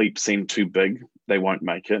make the leap seem too big, they won't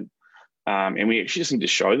make it. And we actually just need to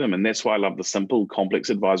show them. And that's why I love the simple,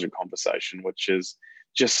 complex advisory conversation, which is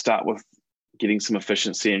just start with getting some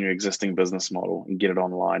efficiency in your existing business model and get it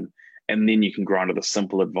online. And then you can grow into the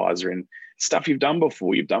simple advisory and stuff you've done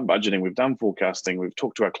before. You've done budgeting, we've done forecasting, we've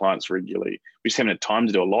talked to our clients regularly. We just haven't had time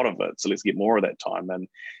to do a lot of it. So let's get more of that time in.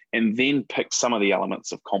 And then pick some of the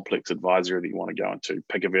elements of complex advisory that you want to go into.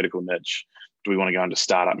 Pick a vertical niche. Do we want to go into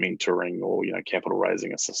startup mentoring or capital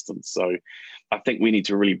raising assistance? So I think we need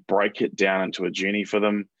to really break it down into a journey for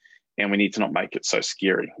them, and we need to not make it so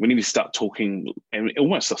scary. We need to start talking, and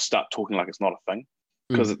almost start talking like it's not a thing,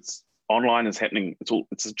 because it's online is happening.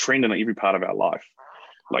 It's a trend in every part of our life.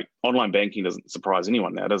 Like online banking doesn't surprise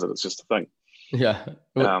anyone now, does it? It's just a thing. Yeah.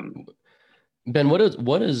 Ben, what is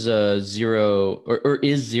Xero or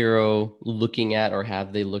is Xero looking at, or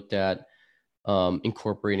have they looked at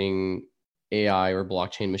incorporating AI or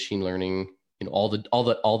blockchain, machine learning, all the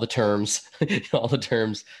terms, all the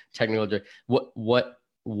terms, technical. What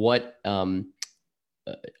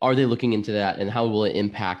are they looking into that, and how will it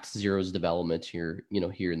impact Xero's development here?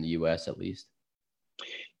 Here in the US at least.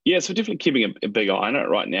 Yeah, so we're definitely keeping a big eye on it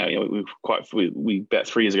right now. We about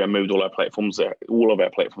 3 years ago moved all of our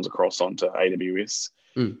platforms across onto AWS,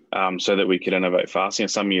 so that we could innovate fast.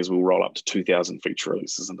 Some years we'll roll up to 2,000 feature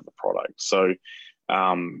releases into the product. So,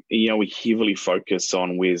 we heavily focus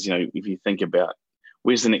on if you think about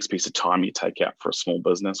where's the next piece of time you take out for a small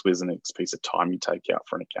business, where's the next piece of time you take out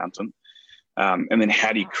for an accountant, and then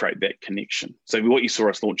how do you create that connection? So what you saw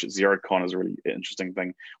us launch at Xerocon is a really interesting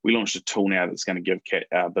thing. We launched a tool now that's going to give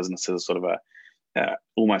businesses sort of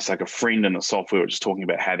almost like a friend in the software, which is talking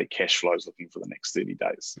about how their cash flow is looking for the next 30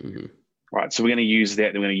 days. Mm-hmm. Right. So we're going to use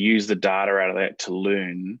that. We're going to use the data out of that to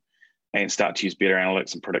learn and start to use better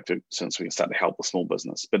analytics and predictive, since we can start to help the small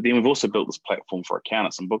business. But then we've also built this platform for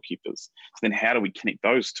accountants and bookkeepers. So then how do we connect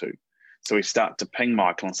those two? So we start to ping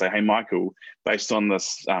Michael and say, hey, Michael, based on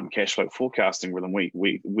this cash flow forecasting rhythm,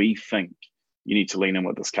 we think you need to lean in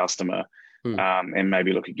with this customer and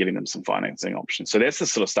maybe look at getting them some financing options. So that's the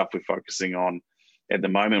sort of stuff we're focusing on at the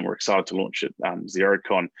moment. We're excited to launch at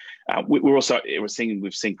Xerocon. We've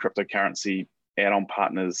seen cryptocurrency add-on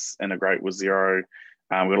partners integrate with Xero.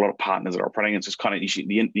 We've got a lot of partners that are operating. It's just kind of the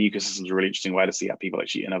ecosystem is a really interesting way to see how people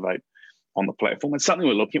actually innovate on the platform. It's something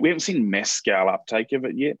we're looking at. We haven't seen mass scale uptake of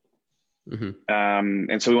it yet. Mm-hmm.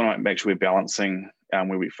 And so we want to make sure we're balancing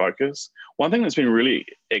where we focus. One thing that's been really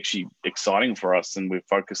actually exciting for us, and we've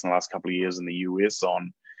focused in the last couple of years in the US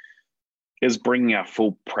on, is bringing our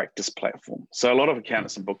full practice platform. So a lot of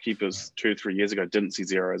accountants and bookkeepers 2 or 3 years ago didn't see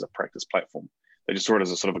Xero as a practice platform. They just saw it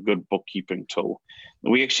as a sort of a good bookkeeping tool.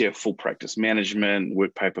 We actually have full practice management,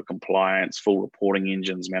 work paper compliance, full reporting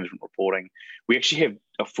engines, management reporting. We actually have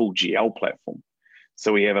a full GL platform.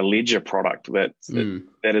 So we have a ledger product that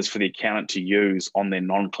is for the accountant to use on their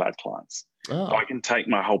non-cloud clients. Oh. So I can take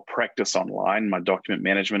my whole practice online, my document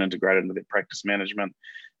management integrated into their practice management,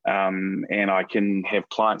 and I can have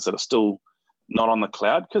clients that are still not on the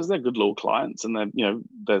cloud because they're good little clients and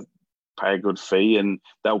they're pay a good fee, and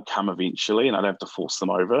they'll come eventually, and I don't have to force them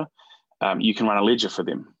over. You can run a ledger for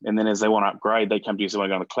them. And then as they want to upgrade, they come to you and say, I want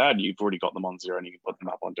to go on the cloud. You've already got them on Xero, and you can put them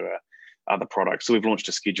up onto our other products. So we've launched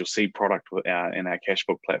a Schedule C product in our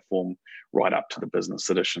Cashbook platform right up to the business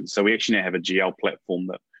edition. So we actually now have a GL platform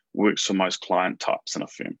that works for most client types in a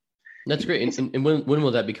firm. That's great. And when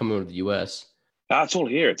will that be coming over to the US? It's all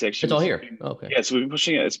here. It's all here. Okay. Yeah, so we've been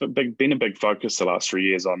pushing it. It's been a big focus the last 3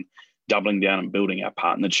 years on doubling down and building our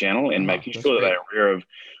partner channel and making sure that they're aware of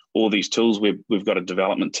all these tools. We've got a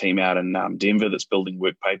development team out in Denver that's building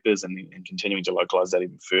work papers and continuing to localize that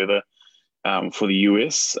even further for the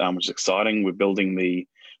US, which is exciting. We're building the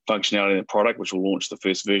functionality of the product, which will launch the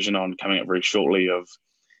first version on coming up very shortly, of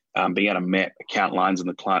being able to map account lines in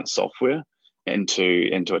the client software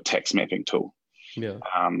into a tax mapping tool. Yeah.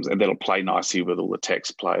 And that'll play nicely with all the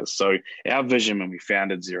tax players. So our vision when we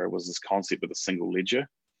founded Xero was this concept of a single ledger.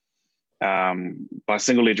 By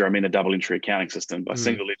single ledger, I mean a double entry accounting system. By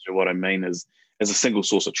single ledger, what I mean is a single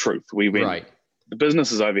source of truth. The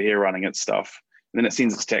business is over here running its stuff, and then it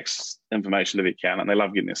sends its tax information to the accountant. They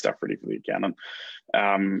love getting their stuff ready for the accountant.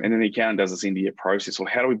 And then the accountant does this end-of-year process. Well,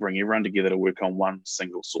 how do we bring everyone together to work on one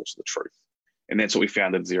single source of the truth? And that's what we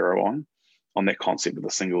founded Xero on that concept of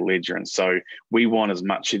the single ledger. And so we want as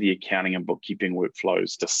much of the accounting and bookkeeping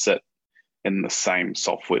workflows to sit in the same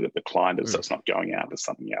software that the client is, so it's not going out to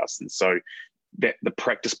something else. And so that the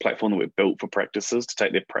practice platform that we've built for practices to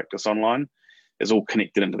take their practice online is all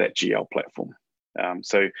connected into that GL platform.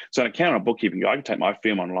 So an accountant or bookkeeping guy, I can take my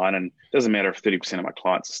firm online, and it doesn't matter if 30% of my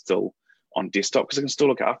clients are still on desktop, because I can still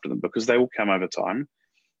look after them, because they will come over time.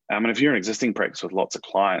 And if you're an existing practice with lots of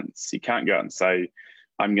clients, you can't go out and say,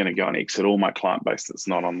 I'm going to go and exit all my client base that's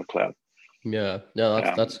not on the cloud. Yeah, no,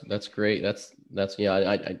 that's great. That's yeah.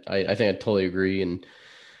 I think I totally agree. And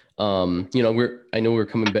you know, I know we're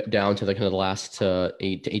coming back down to the kind of the last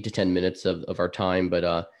 8 to 10 minutes of our time,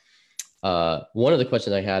 but one of the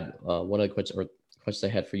questions I had, questions I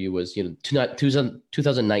had for you was, you know,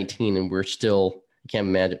 2019, and we're still, I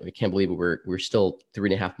can't believe it. We're still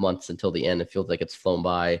 3.5 months until the end. It feels like it's flown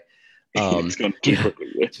by. It's gone too quickly.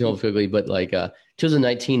 It's gone quickly, but like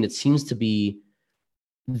 2019, it seems to be,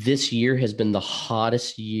 this year has been the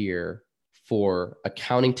hottest year for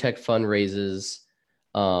accounting tech fundraisers,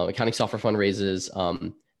 accounting software fundraisers,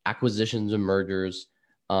 acquisitions and mergers,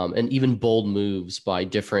 and even bold moves by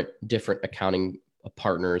different accounting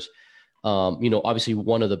partners. You know, obviously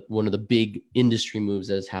one of the big industry moves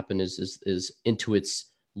that has happened is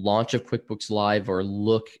Intuit's launch of QuickBooks Live, or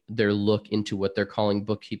their look into what they're calling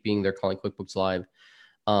bookkeeping. They're calling QuickBooks Live.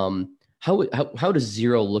 How does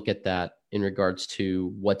Xero look at that in regards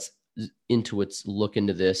to what's Intuit's look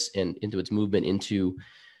into this and Intuit's movement into,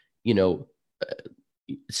 you know,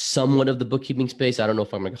 somewhat of the bookkeeping space? I don't know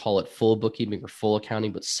if I'm going to call it full bookkeeping or full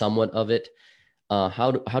accounting, but somewhat of it.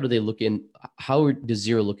 How do they look in? How does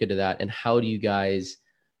Xero look into that, and how do you guys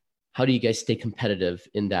stay competitive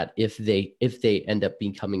in that if they end up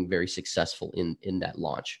becoming very successful in that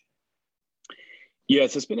launch? Yeah,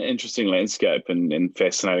 it's been an interesting landscape and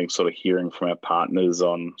fascinating sort of hearing from our partners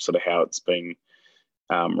on sort of how it's been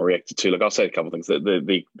reacted to. Like, I'll say a couple of things.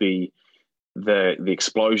 The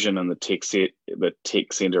explosion in the tech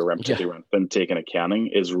center around, particularly around fintech and accounting,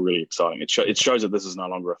 is really exciting. It shows that this is no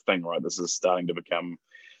longer a thing, right? This is starting to become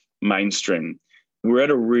mainstream. We're at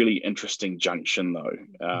a really interesting junction, though,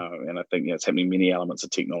 and I think it's happening in many elements of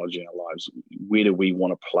technology in our lives. Where do we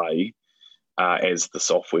want to play as the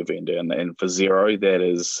software vendor? And for Xero, that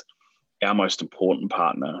is our most important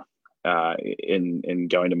partner in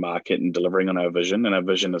going to market and delivering on our vision. And our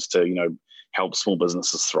vision is to, you know, help small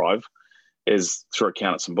businesses thrive, is through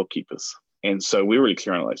accountants and bookkeepers. And so we're really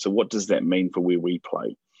clear on it. So what does that mean for where we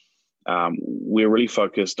play? We're really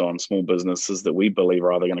focused on small businesses that we believe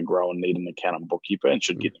are either going to grow and need an accountant and bookkeeper and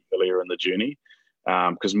should get them earlier in the journey,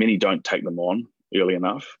 because many don't take them on early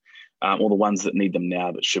enough, or the ones that need them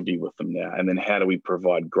now that should be with them now. And then how do we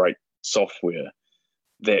provide great software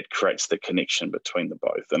that creates the connection between the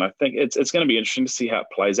both? And I think it's going to be interesting to see how it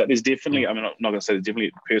plays out. There's definitely, I mean, I'm not going to say there's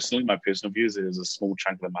definitely, personally, my personal view is there's a small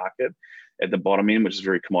chunk of the market at the bottom end, which is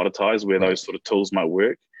very commoditized, where those sort of tools might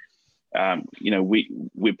work. You know,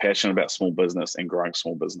 we're passionate about small business and growing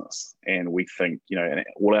small business. And we think, you know, and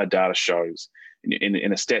all our data shows,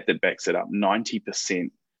 in a stat that backs it up, 90%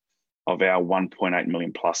 of our 1.8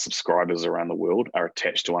 million plus subscribers around the world are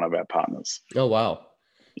attached to one of our partners. Oh, wow.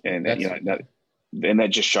 And that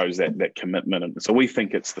just shows that commitment. And so we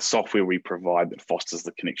think it's the software we provide that fosters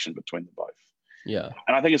the connection between the both. Yeah.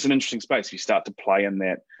 And I think it's an interesting space. If you start to play in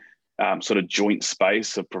that sort of joint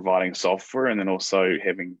space of providing software, and then also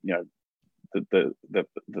having, you know, the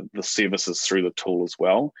services through the tool as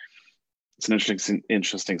well, it's an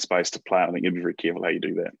interesting space to play. I think you'd be very careful how you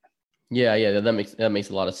do that. Yeah, that makes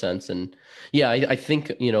a lot of sense. And yeah, I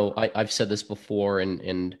think, I've said this before,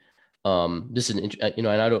 and this is and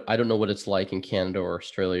I don't know what it's like in Canada or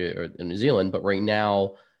Australia or in New Zealand, but right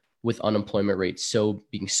now with unemployment rates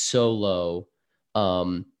being so low,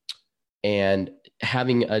 and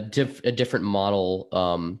having a different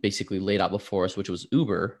model basically laid out before us, which was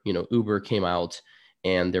Uber. Uber came out,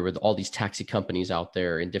 and there were all these taxi companies out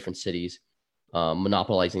there in different cities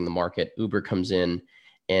monopolizing the market. Uber comes in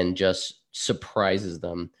and just surprises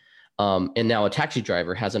them. And now a taxi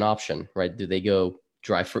driver has an option, right? Do they go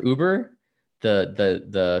drive for Uber,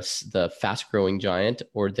 the fast growing giant,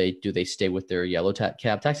 or do they stay with their yellow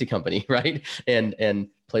cab taxi company, right? And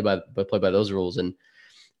play by those rules.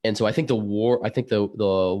 And so I think the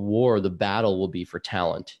battle will be for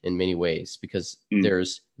talent in many ways, because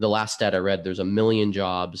there's the last stat I read, there's 1 million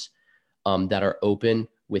jobs that are open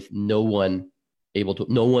with no one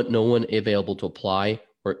available to apply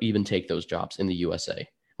or even take those jobs in the USA,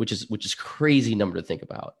 which is crazy number to think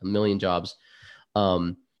about. 1 million jobs.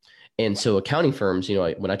 And so accounting firms,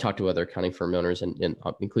 when I talk to other accounting firm owners and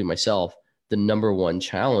including myself, the number one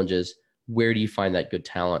challenge is, where do you find that good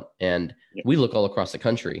talent? And we look all across the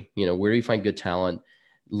country, where do you find good talent,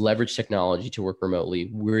 leverage technology to work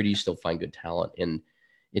remotely? Where do you still find good talent? And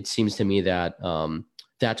it seems to me that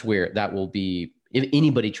that's where that will be. If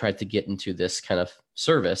anybody tried to get into this kind of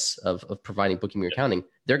service of providing bookkeeping or accounting,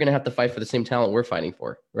 they're going to have to fight for the same talent we're fighting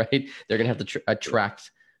for, right? They're going to have to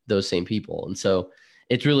attract those same people. And so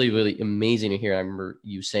it's really, really amazing to hear. I remember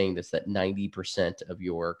you saying this, that 90% of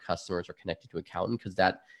your customers are connected to accountant, because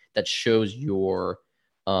that shows you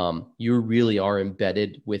really are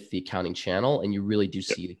embedded with the accounting channel, and you really do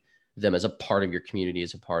see them as a part of your community,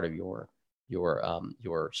 as a part of your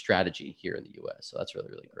strategy here in the US. So that's really,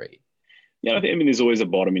 really great. Yeah, I mean, there's always a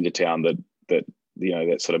bottom into town that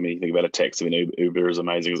that sort of, you think about a taxi. I mean, Uber is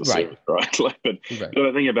amazing as a service, right? But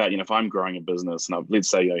I think about, if I'm growing a business, and let's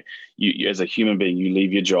say you as a human being, you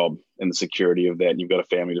leave your job and the security of that, and you've got a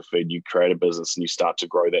family to feed, you create a business and you start to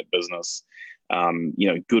grow that business.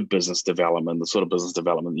 Good business development, the sort of business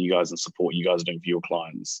development that you guys are doing for your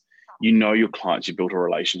clients. Your clients, you built a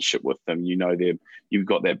relationship with them. You've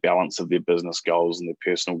got that balance of their business goals and their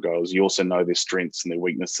personal goals. You also know their strengths and their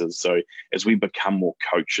weaknesses. So as we become more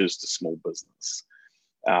coaches to small business,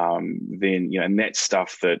 then, and that's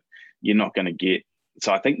stuff that you're not going to get.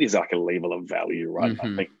 So I think there's like a level of value, right?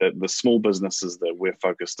 I think that the small businesses that we're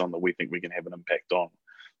focused on, that we think we can have an impact on,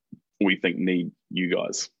 we think need you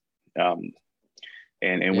guys. And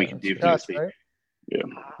we can definitely see. Right?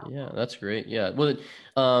 Yeah, that's great. Yeah. Well,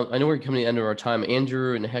 I know we're coming to the end of our time.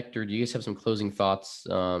 Andrew and Hector, do you guys have some closing thoughts?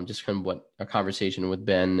 Just kind of what a conversation with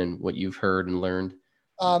Ben and what you've heard and learned.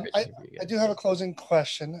 I do have a closing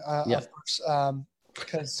question,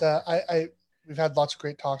 because we've had lots of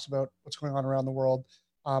great talks about what's going on around the world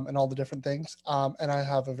and all the different things. And I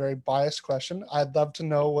have a very biased question. I'd love to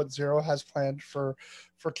know what Xero has planned for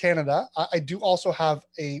Canada. I do also have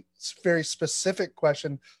a very specific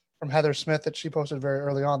question from Heather Smith that she posted very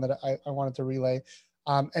early on that I wanted to relay.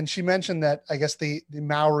 And she mentioned that I guess the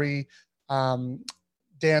Maori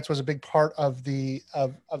dance was a big part of the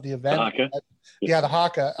event. The haka. The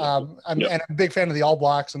haka. And I'm a big fan of the All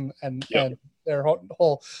Blacks and their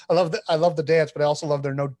whole. I love the dance, but I also love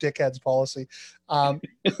their no dickheads policy.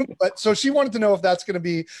 But so she wanted to know if that's going to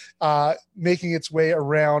be making its way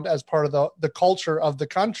around as part of the culture of the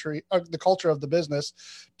country, the culture of the business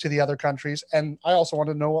to the other countries. And I also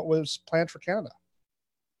wanted to know what was planned for Canada.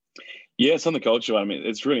 Yeah, it's on the culture. I mean,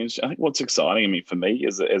 it's really interesting. I think what's exciting, I mean, for me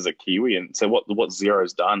as a Kiwi, and so what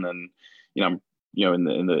Xero's done, and in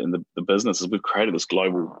the business, is we've created this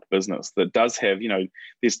global business that does have,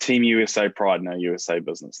 there's Team USA pride in our USA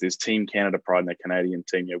business. There's Team Canada pride in our Canadian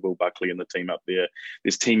team. Will Buckley and the team up there.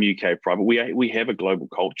 There's Team UK pride, but we have a global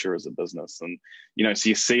culture as a business, and so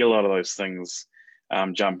you see a lot of those things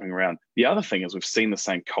jumping around. The other thing is we've seen the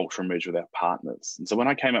same culture emerge with our partners, and so when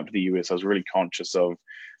I came up to the US, I was really conscious of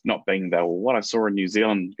not being there. Well, what I saw in New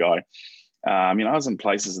Zealand guy. I was in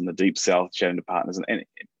places in the deep south chatting to partners,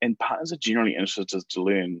 and partners are generally interested to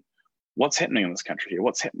learn what's happening in this country here.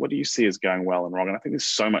 What do you see as going well and wrong? And I think there's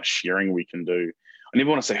so much sharing we can do. I never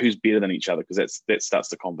want to say who's better than each other, because that starts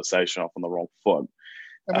the conversation off on the wrong foot.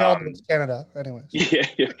 And we all do Canada, anyways. Yeah,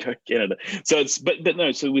 Canada. So it's but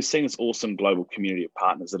no. So we're seeing this awesome global community of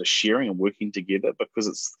partners that are sharing and working together, because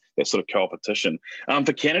it's that sort of competition.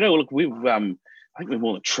 For Canada, look, I think we've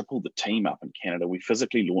more than tripled the team up in Canada. We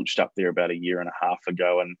physically launched up there about a year and a half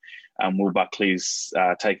ago, and Will Buckley's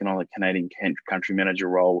taken on the Canadian country manager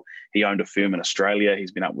role. He owned a firm in Australia.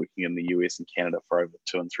 He's been up working in the US and Canada for over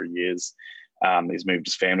 2 and 3 years. He's moved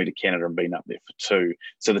his family to Canada and been up there for 2.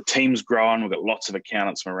 So the team's grown. We've got lots of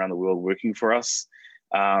accountants from around the world working for us.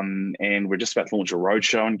 And we're just about to launch a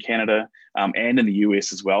roadshow in Canada and in the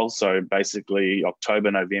US as well. So basically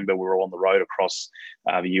October, November, we're all on the road across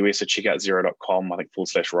the US. So check out xero.com, I think,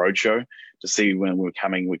 /roadshow to see when we're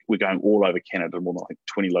coming. We're going all over Canada, more than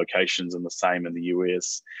 20 locations, and the same in the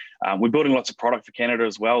US. We're building lots of product for Canada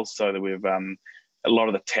as well. So that we've a lot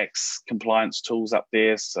of the tax compliance tools up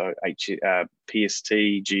there. So PST,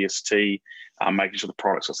 GST, making sure the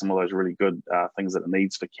products are some of those really good things that it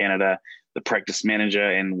needs for Canada. The practice manager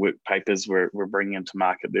and work papers we're bringing into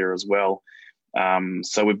market there as well.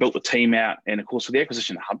 So we built the team out. And of course, with the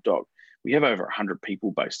acquisition of HubDoc, we have over 100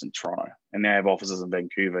 people based in Toronto and now have offices in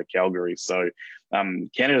Vancouver, Calgary. So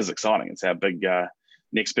Canada's exciting. It's our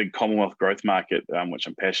next big Commonwealth growth market, which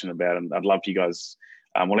I'm passionate about. And I'd love you guys,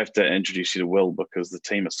 we'll have to introduce you to Will because the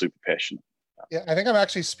team is super passionate. Yeah, I think I'm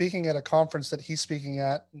actually speaking at a conference that he's speaking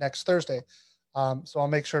at next Thursday. So I'll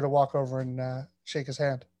make sure to walk over and shake his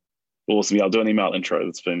hand. Awesome. Yeah, I'll do an email intro.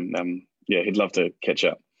 It's been, he'd love to catch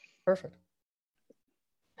up. Perfect.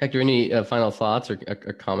 Hector, any final thoughts or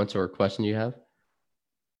comments or question you have?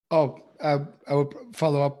 Oh, I would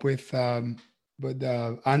follow up with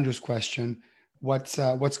Andrew's question.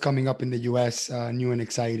 What's coming up in the US, new and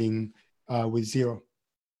exciting with Xero?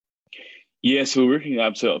 Yeah, so we're working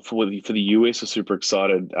for the US. We're super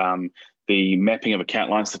excited. The mapping of account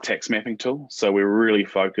lines, the tax mapping tool. So we're really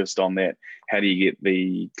focused on that. How do you get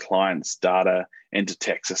the client's data into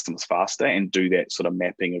tax systems faster and do that sort of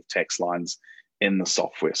mapping of tax lines in the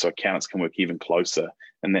software so accountants can work even closer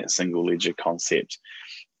in that single ledger concept.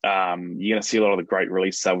 You're going to see a lot of the great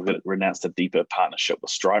release. So we've announced a deeper partnership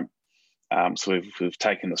with Stripe. So we've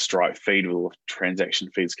taken the Stripe feed with all the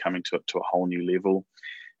transaction feeds coming to a whole new level.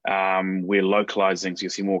 We're localizing, so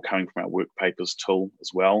you'll see more coming from our work papers tool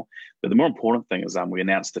as well. But the more important thing is we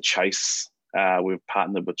announced the Chase. We've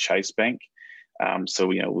partnered with Chase Bank. So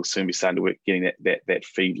we'll soon be starting to work getting that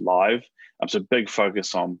feed live. So big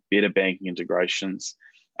focus on better banking integrations.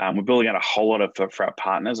 We're building out a whole lot of for our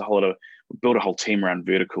partners, we built a whole team around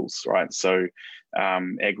verticals, right? So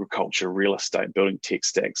agriculture, real estate, building tech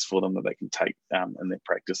stacks for them that they can take in their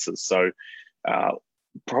practices. So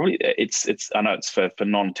probably I know it's for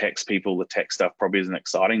non-tax people, the tax stuff probably isn't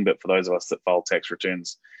exciting, but for those of us that file tax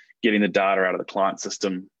returns, getting the data out of the client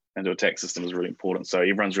system into a tax system is really important. So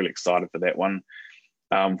everyone's really excited for that one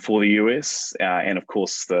for the US, and of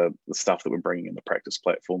course the stuff that we're bringing in the practice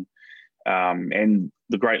platform, and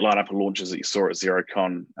the great lineup of launches that you saw at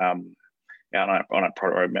XeroCon on our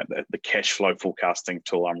product roadmap. The cash flow forecasting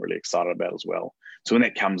tool I'm really excited about as well. So when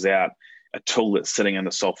that comes out, a tool that's sitting in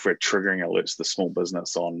the software triggering alerts to the small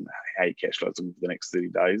business on how your cash flows in the next 30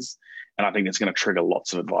 days. And I think it's going to trigger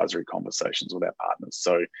lots of advisory conversations with our partners.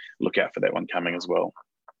 So look out for that one coming as well.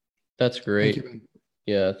 That's great. Thank you.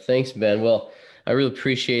 Yeah, thanks, Ben. Well, I really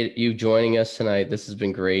appreciate you joining us tonight. This has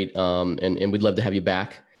been great. And we'd love to have you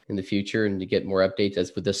back in the future and to get more updates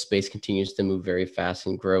as this space continues to move very fast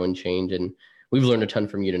and grow and change. And we've learned a ton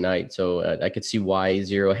from you tonight. So I could see why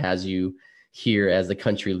Xero has you here as the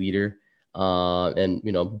country leader.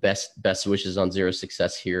 And best wishes on Xero's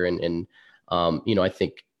success here. And I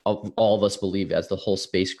think all of us believe as the whole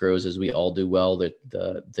space grows, as we all do well, that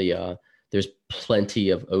there's plenty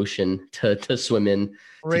of ocean to swim in together.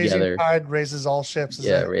 Raising tide raises all ships.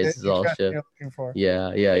 Raises all ships.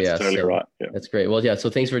 Yeah. That's totally right. Yeah. That's great. Well, yeah. So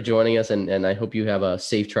thanks for joining us, and I hope you have a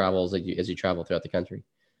safe travels as you travel throughout the country.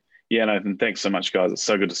 Yeah, Nathan, thanks so much, guys. It's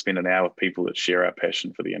so good to spend an hour with people that share our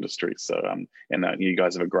passion for the industry. So, and you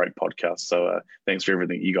guys have a great podcast. So, thanks for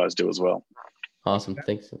everything you guys do as well. Awesome.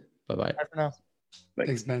 Thanks. Bye-bye. Bye for now.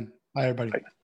 Thanks, Ben. Bye, everybody. Bye.